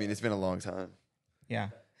 I mean it's been a long time. Yeah.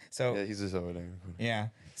 So Yeah, he's just over there. yeah.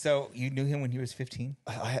 So you knew him when he was 15?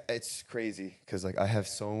 It's crazy because like I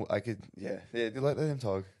could let him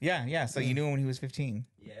talk. Yeah. So you knew him when he was 15.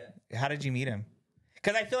 Yeah. How did you meet him?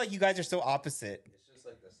 Because I feel like you guys are so opposite. It's just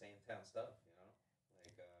like the same town stuff,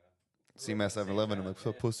 Like See me at 7-Eleven. I'm like, what's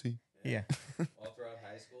up, pussy? Yeah. all throughout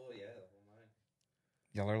high school, the whole nine.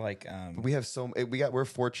 Y'all are like But we have we're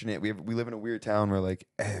fortunate. We live in a weird town where like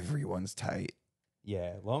everyone's tight.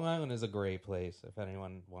 Yeah, Long Island is a great place if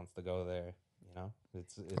anyone wants to go there.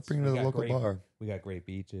 It's I'll bring you to the local bar. We got great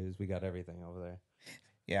beaches. We got everything over there.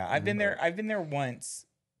 Yeah, I've been there. I've been there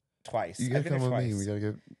twice. You I've gotta been come there with me. twice. We gotta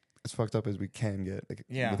get as fucked up as we can get, like,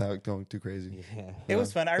 without going too crazy. Yeah. It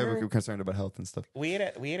was fun. I We're remember concerned about health and stuff. we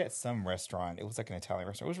ate at some restaurant. It was like an Italian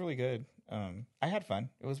restaurant. It was really good. I had fun.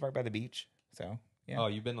 It was right by the beach. So yeah. Oh,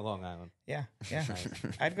 you've been to Long Island? Yeah.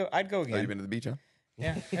 I'd go Oh, again. you been to the beach, huh?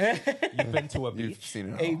 Yeah. You've been to a You've beach?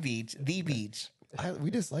 seen it A all. beach, the beach.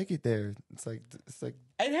 We just like it there. It's like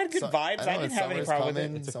It had good vibes. I didn't have any problem with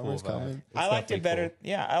it. It's a cool Summer's vibe. coming. I liked it definitely better. cool.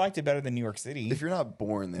 Yeah, I liked it better than New York City. If you're not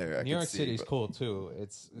born there, I New could York see, City's but- cool too.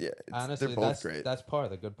 Honestly, they're both great. That's part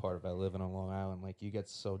of the good part about living on Long Island. Like you get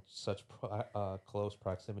such close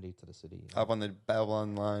proximity to the city. Up on the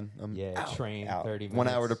Babylon line. Train out. 30 minutes. 1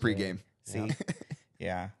 hour to yeah. pregame. See,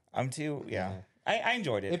 yeah, I'm too. Yeah, I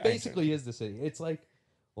enjoyed it. It basically is the city. It's like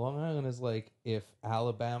Long Island is like if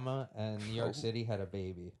Alabama and New York City had a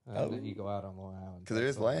baby. And you go out on Long Island Because there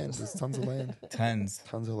is land. There's tons of land. tons.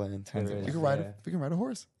 Tons of land. Tons of There land. You can ride a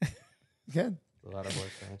horse. You can. A lot of work.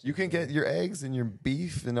 You can get your eggs and your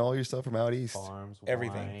beef and all your stuff from out east. farms,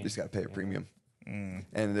 everything. wine, You just got to pay a premium. Mm.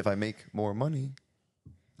 And if I make more money,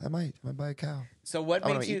 I might buy a cow. So what I'm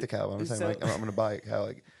going makes to you eat the cow. I'm saying like, I'm going to buy a cow.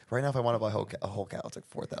 Like right now, if I want to buy a whole cow, it's like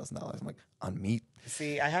 $4,000. I'm like on meat.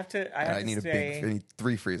 see? I have to. I need stay. I need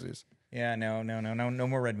 3 freezers. Yeah, no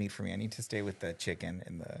more red meat for me. I need to stay with the chicken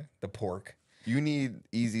and the pork. You need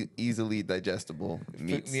easily digestible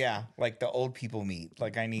meats. Yeah, like the old people meat.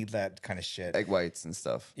 Like I need that kind of shit. Egg whites and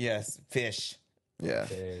stuff. Yes, fish. Yeah.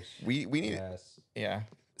 Fish. We need. Yes. Yeah.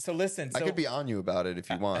 So listen. So I could be on you about it if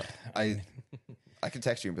you want. I could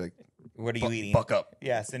text you and be like, what are you eating? buck up.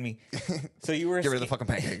 Yeah, send me. So you were Get rid of the fucking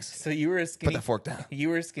pancakes. So you were a skinny. Put that fork down. You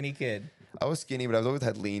were a skinny kid, I was skinny, but I've always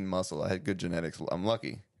had lean muscle. I had good genetics. I'm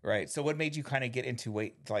lucky. right? So what made you kind of get into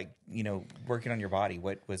weight, like working on your body?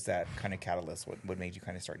 What was that kind of catalyst? What made you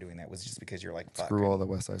kind of start doing that? Was it just because you're like, fuck? Screw all the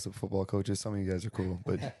West Side football coaches. Some of you guys are cool,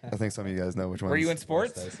 but I think some of you guys know which ones. Were you in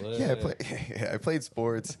sports? Yeah, I played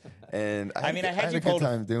sports, and I had you a good hold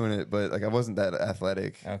time doing it, but like I wasn't that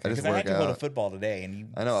athletic. Okay, I because just I work had you hold a out. football today, and you.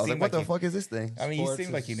 I know. I was like, seemed what the you- fuck is this thing? I mean, you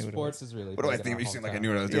seemed like you knew what it was. Sports is really. What do I big in think? our You seem like I hometown. knew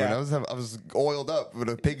what I was doing. Yeah. I was oiled up with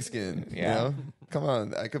a pigskin. Yeah. You know? Come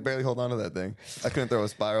on. I could barely hold on to that thing. I couldn't throw a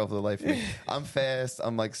spiral for the life of me. I'm fast.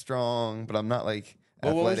 I'm like strong, but I'm not like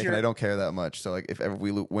Well, what was athletic, your- and I don't care that much. So like if ever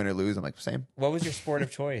we win or lose, I'm like same. What was your sport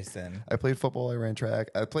of choice then? I played football. I ran track.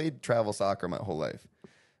 I played travel soccer my whole life,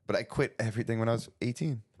 but I quit everything when I was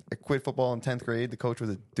 18. I quit football in 10th grade. The coach was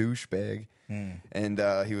a douchebag, and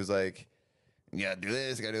he was like, "You gotta do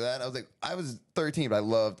this, you gotta do that." And I was 13, but I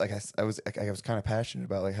loved I was kind of passionate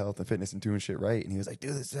about like health and fitness and doing shit right. And he was like,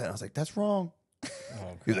 "Do this," and I was like, "That's wrong."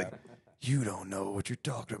 Oh, He was like, "You don't know what you're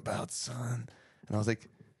talking about, son." And I was like,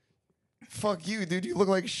 "Fuck you, dude. You look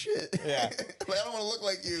like shit." Yeah. Like, I don't want to look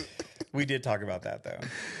like you. We did talk about that though.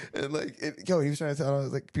 And like, he was trying to tell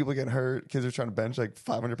us like people getting hurt. Kids are trying to bench like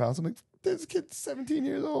 500 pounds. I'm like, this kid's 17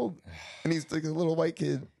 years old, and he's like a little white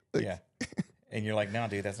kid. Like, Yeah. And you're like, no,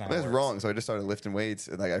 dude, that's not. how it that's works." wrong. So I just started lifting weights,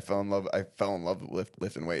 and like I fell in love with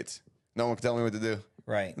lifting weights. No one can tell me what to do.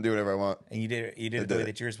 Right. I do whatever I want. And you did it I the did way it.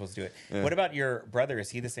 that you're supposed to do it. Yeah. What about your brother? Is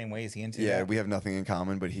he the same way? Is he into Yeah, that? we have nothing in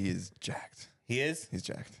common, but he is jacked. He is? He's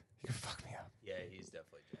jacked. He can fuck me up. Yeah, he's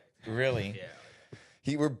definitely jacked. Really?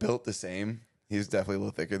 Yeah. We're built the same. He's definitely a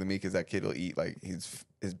little thicker than me because that kid will eat like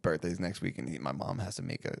his birthday's next week, and my mom has to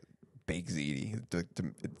make a baked ziti,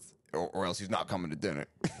 or else he's not coming to dinner.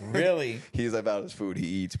 Really? He's about his food he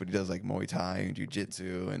eats, but he does like Muay Thai and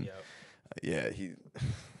jiu-jitsu, and Yep. yeah, he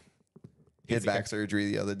had back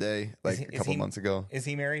surgery the other day, like a couple months ago. Is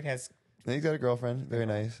he married? Has And he's got a girlfriend, very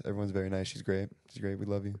nice. Everyone's very nice. She's great. We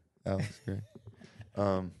love you, Alex. Great.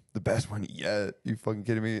 The best one yet. You fucking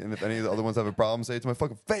kidding me? And if any of the other ones have a problem, say it to my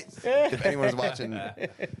fucking face. If anyone's watching,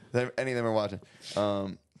 if any of them are watching.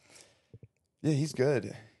 Yeah, he's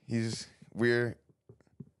good.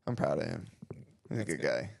 I'm proud of him. He's a good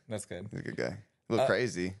guy. That's good. He's a good guy. A little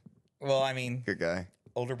crazy. Well, I mean, Good guy.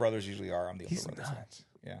 older brothers usually are. I'm the older He's brother. nuts.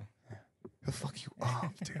 Yeah. He'll fuck you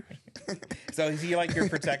up, dude. So is he like your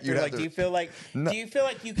protector? You'd have Like, to- do you feel like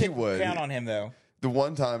you He can would. count on him though? The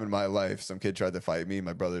one time in my life, some kid tried to fight me.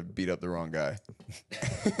 My brother beat up the wrong guy.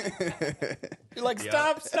 You're like,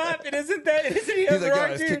 stop! It isn't that. It isn't he He's the like, wrong "Yo,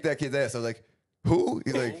 let's dude?" kick that kid's ass." I was like, "Who?"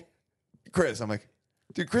 He's like, "Chris." I'm like,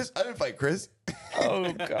 "Dude, Chris, I didn't fight Chris."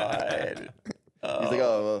 Oh God. He's like,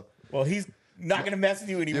 "Oh, well." Well, he's not gonna mess with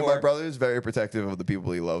you Dude, anymore. my brother is very protective of the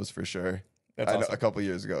people he loves for sure. That's I know awesome. a couple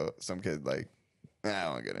years ago, some kid like, I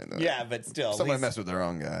don't want to get into it. Yeah, but still, at Someone least- messed with the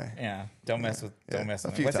wrong guy. Yeah, don't mess with. Yeah, Don't mess a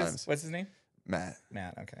with few him. times. What's his name? Matt.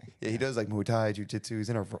 Matt. Okay. Yeah, he does like Muay Thai, Jiu-Jitsu. He's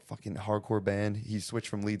in a fucking hardcore band. He switched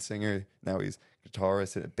from lead singer. Now he's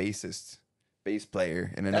guitarist and a bass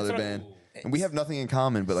player in another what- band. And we have nothing in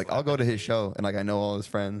common, but like I'll go to his show and like I know all his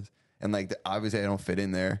friends. And like obviously I don't fit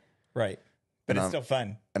in there. Right, but And it's still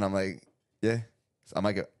fun. And I'm like, yeah. So I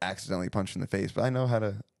might get accidentally punched in the face, but I know how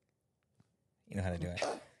to. You know how to do it.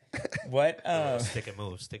 What? Stick and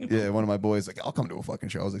move. Yeah, one of my boys like, I'll come to a fucking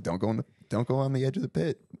show. I was like, don't go on the edge of the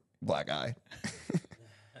pit, black eye.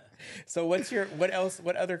 So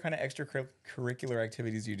what other kind of extracurricular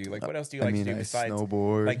activities do you do? Like what else do you like to do I besides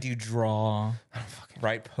snowboard. like do you draw?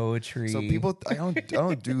 Write poetry? So people, I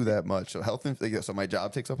don't do that much. So health and so my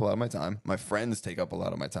job takes up a lot of my time. My friends take up a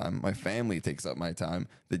lot of my time. My family takes up my time.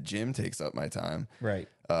 The gym takes up my time. Right.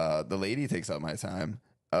 The lady takes up my time.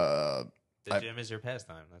 The gym is your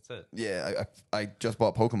pastime. That's it. Yeah, I just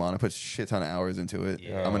bought Pokemon. I put a shit ton of hours into it.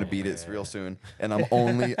 Yeah. I'm gonna beat it real soon, and I'm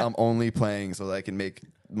only playing so that I can make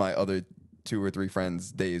my other 2 or 3 friends'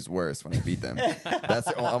 days worse when I beat them.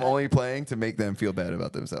 I'm only playing to make them feel bad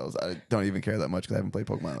about themselves. I don't even care that much because I haven't played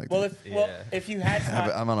Pokemon like Well, that. if you had time,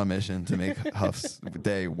 I'm on a mission to make Huff's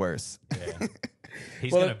day worse. Yeah.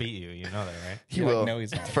 He's Well, gonna beat you. You know that, right? He You're like, will. no,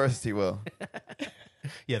 he's not. First, he will.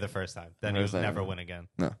 Yeah, the first time. Then First he'll time. never win again.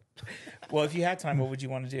 No. well, if you had time, what would you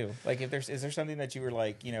want to do? Like, is there something that you were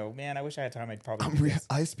like, man, I wish I had time. I'd probably. do this.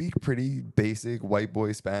 I speak pretty basic white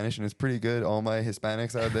boy Spanish, and it's pretty good. All my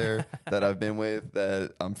Hispanics out there that I've been with,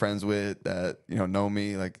 that I'm friends with, that know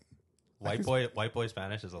me, like White boy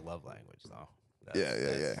Spanish is a love language, though.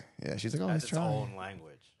 Yeah. She's like, oh, That's he's its trying. own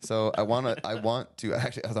language. So I want to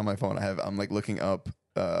actually. I was on my phone. I'm like looking up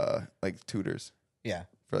like tutors Yeah.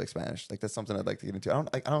 for like Spanish. Like that's something I'd like to get into.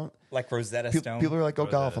 I don't. Like Rosetta Stone. People are like, go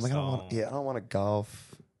Rosetta golf. I'm like, I don't want. Stone. Yeah, I don't want to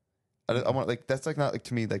golf. I want like that's like not like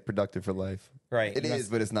to me like productive for life. Right. It is,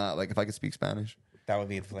 but it's not. Like if I could speak Spanish, That would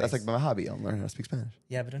be the place. that's like my hobby. I'll learn how to speak Spanish.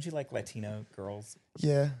 Yeah, but don't you like Latino girls?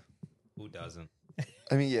 Yeah. Who doesn't?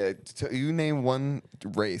 I mean, yeah. You name one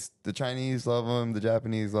race. The Chinese love them. The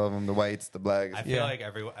Japanese love them. The whites, the blacks, I feel like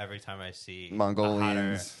every time I see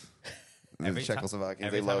Mongolians, the every Czechoslovakians. every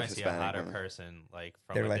They time love I see a Hispanic hotter women. person, like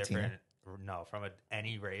from They're a Latino? different, from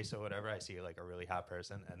any race or whatever, I see like a really hot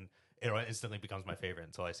person, and it instantly becomes my favorite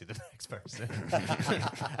until I see the next person,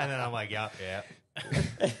 and then I'm like, yeah.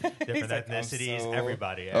 Different like, I'm ethnicities, so-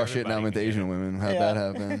 everybody. Oh shit! Now I'm with everybody Asian can women. How'd Yeah. that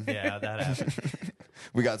happen? get it. Yeah, that happened.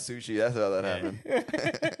 We got sushi. That's how that Yeah.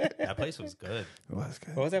 happened. That place was good. It was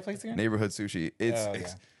good. What was that place again? Neighborhood sushi.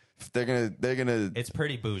 Oh, They're gonna. It's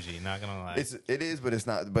pretty bougie, not gonna lie. It is, but it's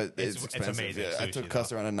not. But it's It's expensive. amazing Yeah, I sushi, took Cuss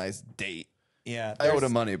though. on a nice date. Yeah. I owed there's-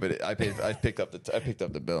 him money, but I picked up the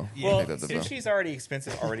bill. Well, I picked up the bill. sushi's already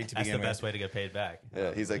expensive already to That's the begin best with. way to get paid back.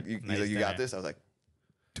 Yeah, he's like, you Nice got dinner. this. I was like,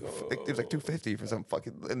 it was like $250 for some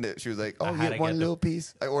fucking. And she was like, oh, I you had get to one get little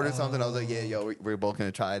piece. I ordered something. I was like, yeah, yo, we're both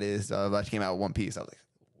gonna try this. But she came out with one piece. I was like,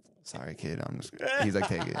 sorry, kid. He's like,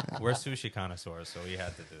 take it. We're sushi connoisseurs, so we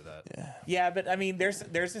had to do that. Yeah, but I mean, there's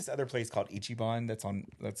this other place called Ichiban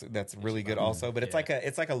that's really good also, but it's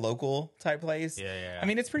Yeah. like a local type place. Yeah. I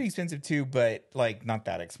mean, it's pretty expensive too, but like not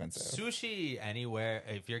that expensive. Sushi anywhere,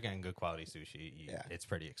 if you're getting good quality sushi, it's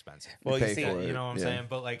pretty expensive. Well, you pay see, for it. You know what I'm yeah. saying?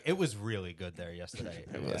 But like, it was really good there yesterday.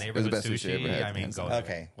 It was. Neighborhood It was the best sushi I sushi. ever had, I mean, hands go down. there.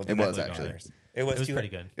 okay, well, It then was that's actually. $2. It was pretty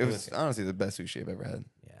good. It was honestly the best sushi I've ever had.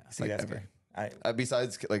 Yeah. See, like, that's ever. good.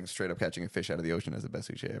 Besides like straight up catching a fish out of the ocean is the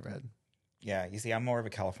best sushi I ever had. Yeah, you see, I'm more of a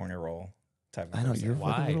California roll type of I know person. you're a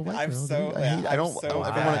Why? fucking little white I'm girl. so- dude. I I'm don't so ever want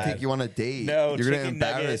to bad. take you on a date. No, you're gonna chicken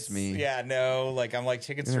embarrass nuggets. me. Yeah, no, like I'm like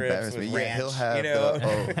chicken You're gonna strips embarrass with me. ranch. Yeah, he'll have you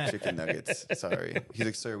know? chicken nuggets. Sorry. He's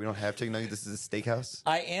like, sir, we don't have chicken nuggets. This is a steakhouse.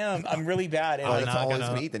 I am. I'm really bad. And Oh, like, that's all he's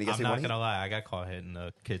gonna eat, then he gets I'm what not he gonna lie. I got caught hitting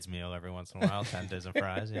the kids' meal every once in a while. Tenders and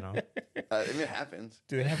fries, you know. I mean, it happens.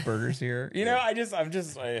 do they have burgers here? You know, I'm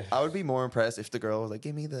just. I would be more impressed if the girl was like,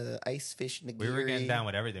 "Give me the ice fish nigiri." We were getting down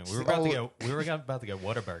with everything. We were about to get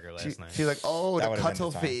Whataburger last night. She's like, "Oh, That the would've been the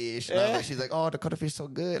time. cuttlefish." And I'm like, she's like, "Oh, the cuttlefish so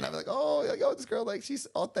good." And I'm like, "Oh, like, yo, this girl like she's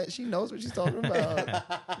all that. She knows what she's talking about."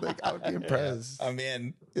 Like, I would be impressed. I'm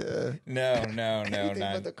in. Yeah. No, Anything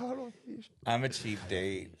no. but the cuttlefish. I'm a cheap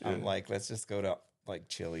date. I'm like, let's just go to like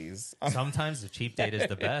Chili's. Sometimes the cheap date is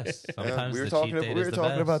the best. Sometimes we were the talking. cheap date We is were the talking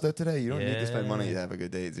best. about that today. You don't need to spend money Yeah. to have a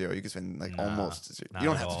good date. Zero. You can spend like Nah, almost. You not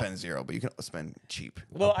don't at have to all. spend zero, but you can spend cheap.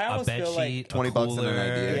 Well, I a almost bed feel sheet, like. a $20 and an cooler,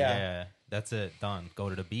 idea. Yeah. That's it. Done. Go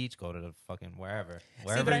to the beach. Go to the fucking wherever. See,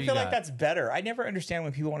 Wherever but I you feel got. like that's better. I never understand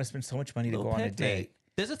when people want to spend so much money to Little go on a picnic. date.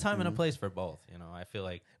 There's a time and a place for both. You know, I feel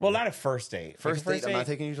like. Well, not a first date. First Like a date, I'm not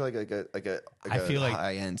taking you to like a I feel like-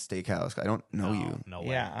 high end steakhouse. I don't know you. No way.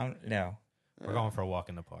 Yeah, no. We're going for a walk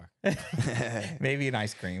in the park. Maybe an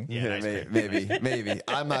ice cream. Yeah, ice cream. maybe.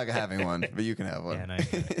 I'm not having one, but you can have one. Yeah, nice.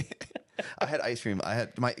 I had ice cream.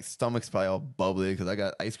 My stomach's probably all bubbly because I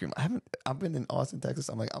got ice cream. I've been in Austin, Texas.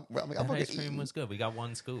 I'm That gonna ice eat. cream was good. We got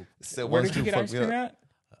one scoop. So Where one did you scoop get fucked ice me cream up.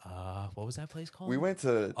 at? What was that place called? We went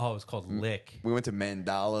to Oh, it was called Lick. we went to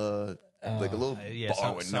Mandala, like a little yeah,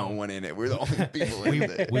 bar with no some- one in it. We're the only people in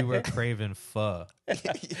there. We were craving pho. Yeah.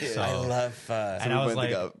 So- I love pho. And we I was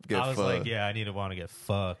went to like, get pho. yeah, I need to want to get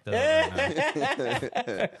fucked up right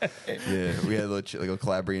now. Yeah, we had a little like a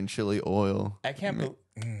Calabrian chili oil, I can't believe.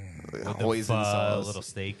 The hoisin pho, sauce. a little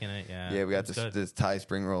steak in it. Yeah, Yeah, we got It's good. this Thai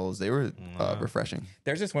spring rolls. They were refreshing.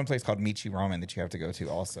 There's this one place called Michi Ramen that you have to go to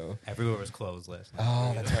also. Everywhere was closed last night.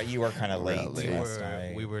 Oh, that's right. You were kind of We're late out late. last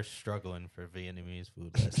night. We were struggling for Vietnamese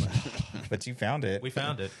food last night. But you found it. We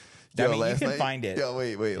found it. I mean, you last can night, find it. Yo,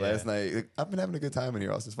 wait. Yeah. Last night, like, I've been having a good time in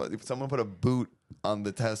here. Austin. Someone put a boot on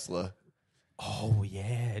the Tesla. Oh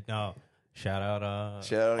yeah, no. Shout out,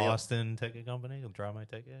 Shout out, Austin Ticket Company. You'll draw my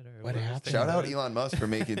ticket. Or What whatever. happened? Shout out Elon Musk for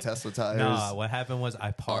making Tesla tires No, what happened was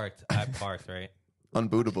I parked right.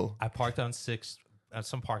 unbootable. I parked on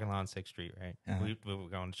some parking lot on 6th Street, right? Uh-huh. We were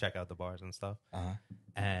going to check out the bars and stuff. Uh-huh.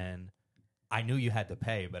 And I knew you had to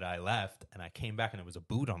pay, but I left and I came back and it was a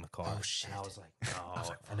boot on the car. Oh, shit. And I was like,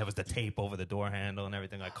 no. And there was the tape over the door handle and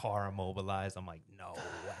everything, like car immobilized. I'm like, no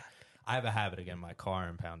way. I have a habit of getting my car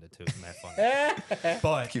impounded too. Isn't that funny?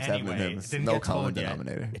 But Keeps happening anyway, to him. it didn't No get common towed yet.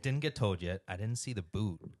 denominator. It didn't get towed yet. I didn't see the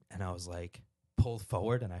boot. And I was like, pulled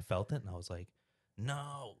forward and I felt it. And I was like,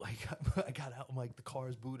 no, like I got out. I'm like, the car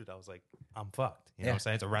is booted. I was like, I'm fucked. You know what I'm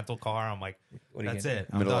saying? It's a rental car. I'm like, that's it.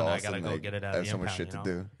 I'm Middle of done. I Austin, gotta go like, get it I out of have the so much impound, shit you to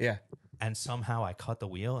know? do. Yeah. And somehow I cut the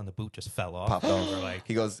wheel and the boot just fell off. Popped off. We were like,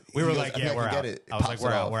 He goes. we were he goes, like, I yeah, think I we're can out. get it. I was like, Pops we're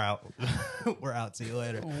it out. off. We're out. We're out. See you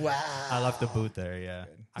later. Wow. I left the boot there. Yeah.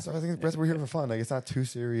 So I think the rest we're here for fun. Like it's not too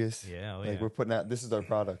serious. Yeah. Oh, Like yeah. we're putting out. This is our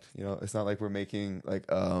product. You know, it's not like we're making like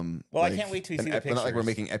Well, like I can't wait till you an see the ep- Not like we're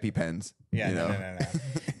pictures. making EpiPens. Yeah, you no, know? no.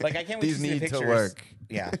 Like I can't wait These to see the need pictures. to work.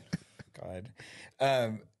 Yeah.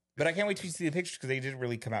 God. But I can't wait to see the pictures because they did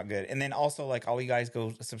really come out good. And then also, like, all you guys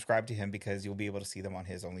go subscribe to him because you'll be able to see them on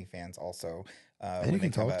his OnlyFans also. And when you they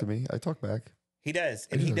can come talk up. to me. I talk back. He does,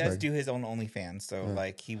 and He he does does back. do his own OnlyFans. So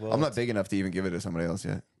like he will. I'm not big enough to even give it to somebody else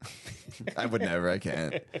yet. I would never. I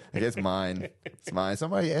can't. Like it's mine. It's mine.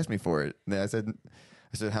 Somebody asked me for it. And I said,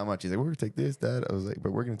 how much? He's like, we're gonna take this, Dad. I was like,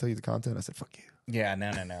 but we're gonna tell you the content. I said, fuck you. Yeah,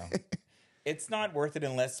 no. It's not worth it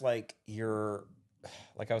unless like you're,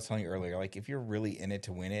 like I was telling you earlier, like if you're really in it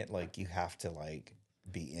to win it, like you have to like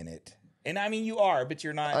be in it. And I mean, you are, but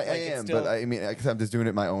you're not. I like, am, it's still, but I mean, because I'm just doing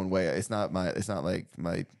it my own way. It's not like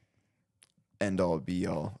my end all be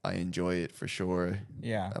all. I enjoy it for sure.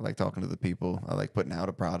 yeah. I like talking to the people. I like putting out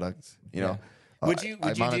a product. You know, Would you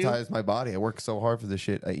I do- monetize my body. I work so hard for this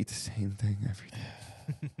shit. I eat the same thing every day.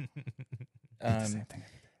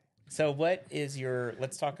 So what is your?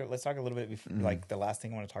 Let's talk a little bit. Before, like the last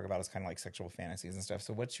thing I want to talk about is kind of like sexual fantasies and stuff.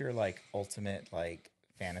 So what's your like ultimate like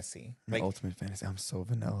fantasy? My Like, ultimate fantasy. I'm so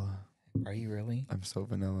vanilla. are you really? I'm so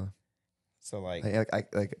vanilla. So like,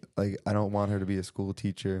 I don't want her to be a school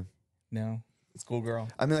teacher. no, schoolgirl.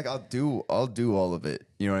 I mean, like I'll do all of it.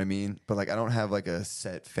 You know what I mean? But like I don't have like a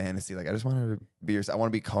set fantasy. Like I just want her to be herself. I want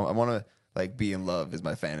to be calm. I want to like be in love is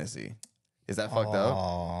my fantasy. Is that fucked up?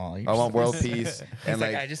 Oh, I want world peace and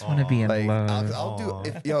like, like I just want to be in like love. I'll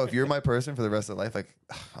do if you're my person for the rest of life. Like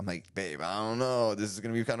I'm like, babe, I don't know. This is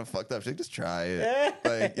gonna be kind of fucked up. She's like, just try it.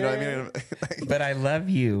 Like you know what I mean? Like, But I love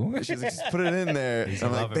you. she's like, just put it in there. He's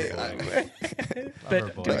And a I'm like, lover babe, boy.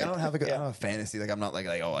 Lover boy. like I don't have like I don't have fantasy. Like I'm not like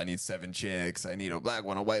oh I need 7 chicks. I need a black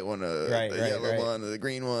one, a white one, a Right, yellow right. one, a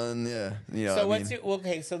green one. Yeah, you know. So I what's mean, your,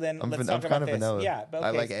 okay? So then let's I'm talk kind about of this. vanilla. Yeah, but okay.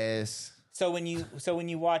 I like ass. So when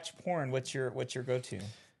you watch porn, what's your go to?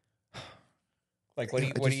 Like what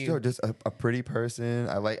do you? Just a pretty person.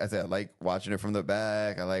 I like watching it from the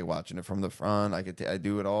back. I like watching it from the front. I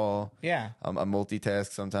do it all. Yeah, I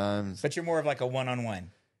multitask sometimes. but you're more of like a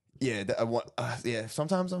one-on-one. Yeah, I want. Yeah,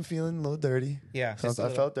 sometimes I'm feeling a little dirty. Yeah, I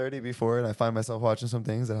felt dirty before, and I find myself watching some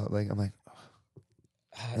things that I'm like,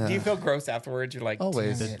 Do you feel gross afterwards? You're like,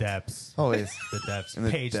 Always. "Damn The it." depths. always. The depths. in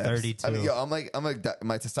the Page depths. 32. I mean, yo,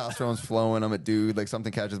 my testosterone's flowing. I'm a dude. Like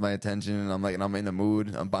something catches my attention, and I'm in the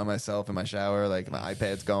mood. I'm by myself in my shower. Like my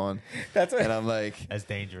iPad's going, That's what. and I'm like, That's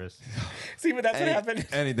dangerous. See, but that's what happened.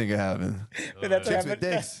 anything can happen. But that's what Chicks happened. with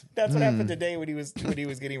dicks. That's what happened today when he was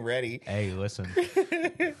getting ready. Hey, listen.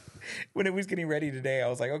 When it was getting ready today, I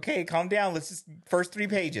was like, okay, calm down. Let's just first 3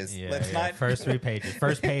 pages. Yeah, Let's yeah. not. First 3 pages.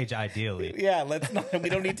 First page, ideally. Yeah, let's not. We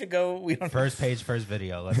don't need to go. We don't. First page, first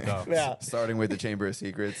video. Let's go. Yeah. Starting with the Chamber of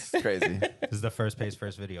Secrets, crazy. This is the first page,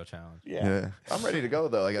 first video challenge. Yeah. I'm ready to go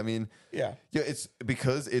though. Like I mean, Yeah. yeah, it's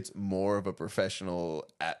because it's more of a professional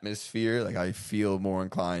atmosphere. Like I feel more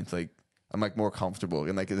inclined to I'm like more comfortable,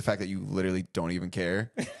 and like the fact that you literally don't even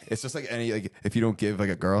care. It's just like any like if you don't give like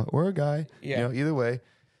a girl or a guy, Yeah. you know, either way,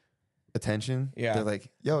 attention. Yeah. They're like,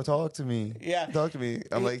 yo, talk to me. Yeah. Talk to me.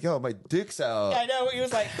 I'm like, yo, my dick's out. I know.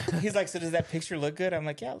 He's like, so does that picture look good? I'm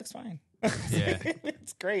like, yeah, it looks fine. Yeah.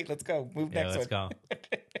 It's great. Let's go. Move Yeah, next let's one.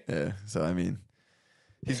 go. Yeah. So I mean,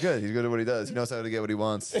 he's good. He's good at what he does. He knows how to get what he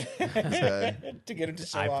wants. This guy. To get him to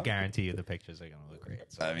show I off. guarantee you the pictures are going to look great.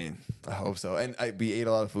 So. I mean, I hope so. And we ate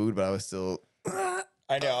a lot of food, but I was still.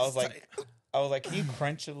 I know. I was like, can you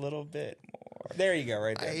crunch a little bit more? There you go.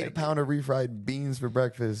 Right I there. ate a pound of refried beans for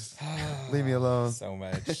breakfast. Leave me alone. So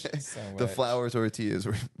much. So much. The flour tortillas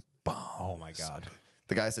were bomb. Oh, my God.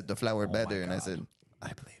 The guy said the flour my better, and I God. said,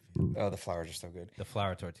 I believe you. Oh, the flowers are so good. The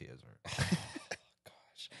flour tortillas are.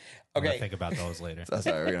 Gosh. I'm gonna Okay. think about those later.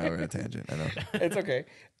 Sorry, we're going on a tangent. I know. It's okay.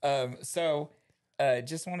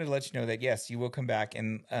 Just wanted to let you know that yes, you will come back.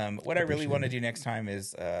 And what I really want to do next time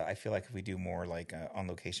is I feel like if we do more like on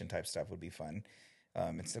location type stuff would be fun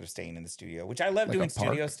instead of staying in the studio, which I love Like doing a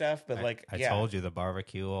studio park? stuff. But I told you the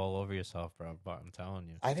barbecue all over yourself, bro. I'm telling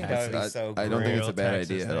you. I think that would be so I don't think it's a bad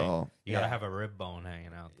Texas idea at thing. all. You Yeah. gotta have a rib bone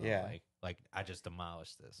hanging out. Though. Yeah. Like I just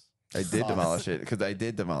demolished this. I did demolish it because I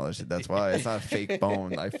did demolish it. That's why it's not a fake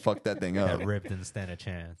bone. I fucked that thing up. That rib didn't stand a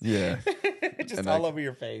chance. Yeah, just And all like- over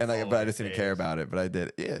your face. and all but I over just didn't face. care about it. But I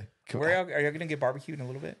did. Yeah, Are you going to get barbecued in a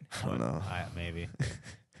little bit? I don't know. Maybe.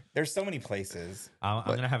 There's so many places. I'm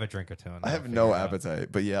gonna have a drink or two. And I then have I'll no figure it out.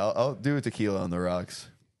 appetite, but yeah, I'll do a tequila on the rocks.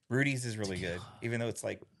 Rudy's is really good, even though it's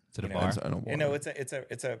like Is it a you know, bar? I don't you want know, it.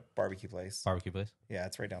 it's a barbecue place. Barbecue place? Yeah,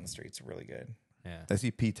 it's right down the street. It's really good. Yeah. I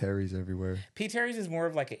see P. Terry's everywhere. P. Terry's is more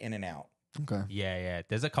of like an in and out. Okay. Yeah.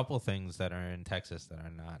 There's a couple of things that are in Texas that are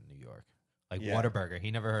not in New York. Like Yeah. Whataburger.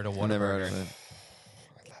 He never heard of I never Whataburger. heard of it.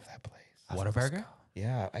 I love that place. Whataburger?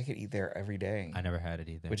 Yeah, I could eat there every day. I never had it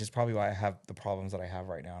either. Which is probably why I have the problems that I have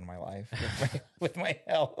right now in my life with my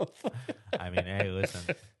health. I mean, hey,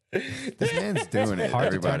 listen. This man's doing it, Hard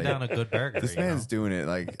everybody. to turn down a good burger. This you man's know? doing it.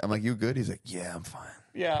 Like, I'm like, you good? He's like, yeah, I'm fine.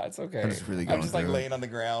 Yeah, it's okay. I'm just really I'm going just like through it. laying on the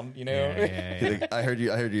ground, you know? Yeah. He's like, I heard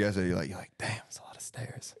you yesterday. You're like, damn, it's a lot of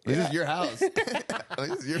stairs. This is your house. Like,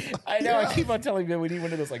 this is your, I know. your I house. keep on telling them we need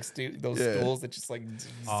one of those like those Yeah. stools that just like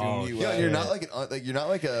zoom Oh, you Yeah, up. you're not like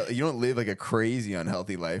you don't live like a crazy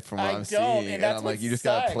unhealthy life from what I I'm don't, seeing. and And that's I'm like, what you just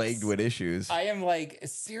sucks. got plagued with issues. I am like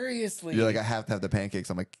seriously. You're like, I have to have the pancakes.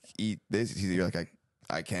 I'm like, eat this. You're like,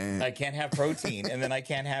 I can't. I can't have protein, and then I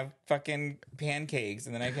can't have fucking pancakes,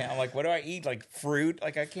 and then I can't. I'm like, what do I eat? Like fruit?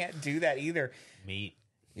 Like I can't do that either. Meat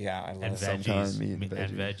Yeah, I and love Sometimes veggies. meat and Meat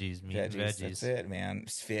and veggies. veggies. Meat and veggies. veggies. That's it, man.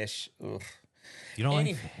 Fish. Ugh. You don't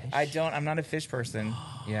Any- like fish? I don't. I'm not a fish person.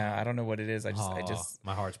 Yeah, I don't know what it is. I Oh, just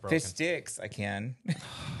my heart's broken. fish sticks. I can.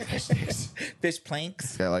 Fish sticks. Fish planks.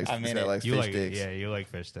 This guy likes, I'm this in guy it. likes You fish like sticks. Yeah, you like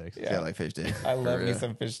fish sticks. This guy like fish sticks. I For love me real.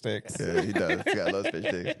 some fish sticks. Yeah, he does. This guy loves fish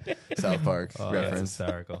sticks. South Park Oh, that's reference.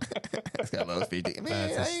 hysterical. This guy loves fish sticks. Man,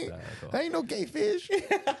 That's I hysterical. ain't no gay fish.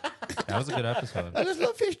 That was a good episode. I just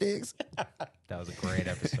love fish sticks. That was a great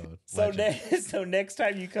episode. So, Legend. so next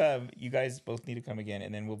time you come, you guys both need to come again,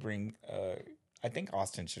 and then we'll bring. I think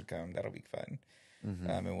Austin should come. That'll be fun.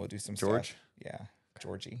 And we'll do some George? stuff. Yeah,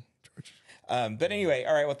 Georgie. George. But anyway,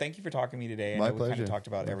 all right. Well, thank you for talking to me today. I My know we kind pleasure. of talked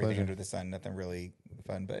about My everything pleasure. under the sun. Nothing really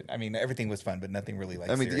fun, but I mean, everything was fun, but nothing really like.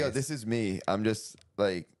 I mean, serious. yo, this is me. I'm just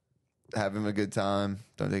like having a good time.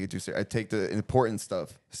 Don't take it too serious. I take the important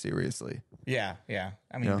stuff seriously. Yeah. I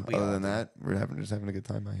You mean, know, we all other than do. that, we're just having a good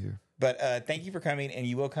time out here. But thank you for coming, and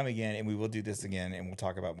you will come again, and we will do this again, and we'll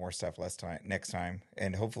talk about more stuff next time,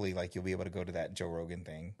 and hopefully, like you'll be able to go to that Joe Rogan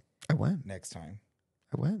thing I went. next time.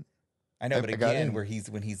 I went. I know, I- but I got again, in.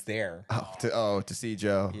 when he's there, To see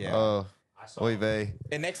Joe. Yeah. Oh, I saw oy him. vey.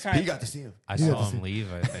 and next time He got to see him. I He got saw to see him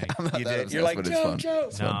leave, I think. I'm not you that did. obsessed, You're like but it's Joe, fun. Joe.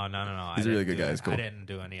 No. He's a I really didn't good guy. do He's it. cool. I didn't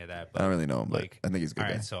do any of that. I But don't really know him, but like, I think he's a good all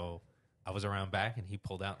guy. right, so I was around back, and he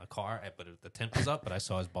pulled out in the car, but the tint was up, but I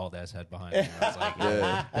saw his bald ass head behind him. I was like,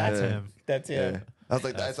 Yeah, that's yeah. him. That's it. Yeah. I was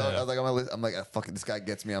like, That's I was it. like on my list. I'm like, fucking, this guy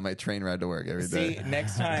gets me on my train ride to work every day. See,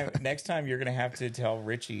 next time you're gonna have to tell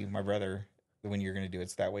Richie, my brother, when you're gonna do it,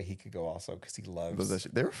 so that way he could go also because he Those loves. that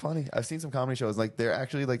shit. They were funny. I've seen some comedy shows. Like they're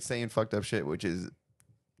actually like saying fucked up shit, which is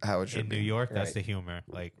how it should In be. New York, that's Right. the humor.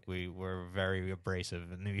 Like we were very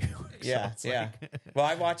abrasive in New York. so Yeah, it's yeah. like- Well,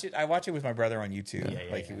 I watch it with my brother on YouTube.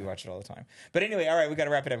 Yeah, like yeah. we watch it all the time. But anyway, all right, we got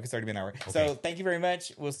to wrap it up because it's already been an hour. So Okay. thank you very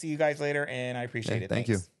much. We'll see you guys later, and I appreciate Hey, it. thank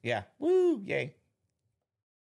Thanks. Yeah. Woo! Yay.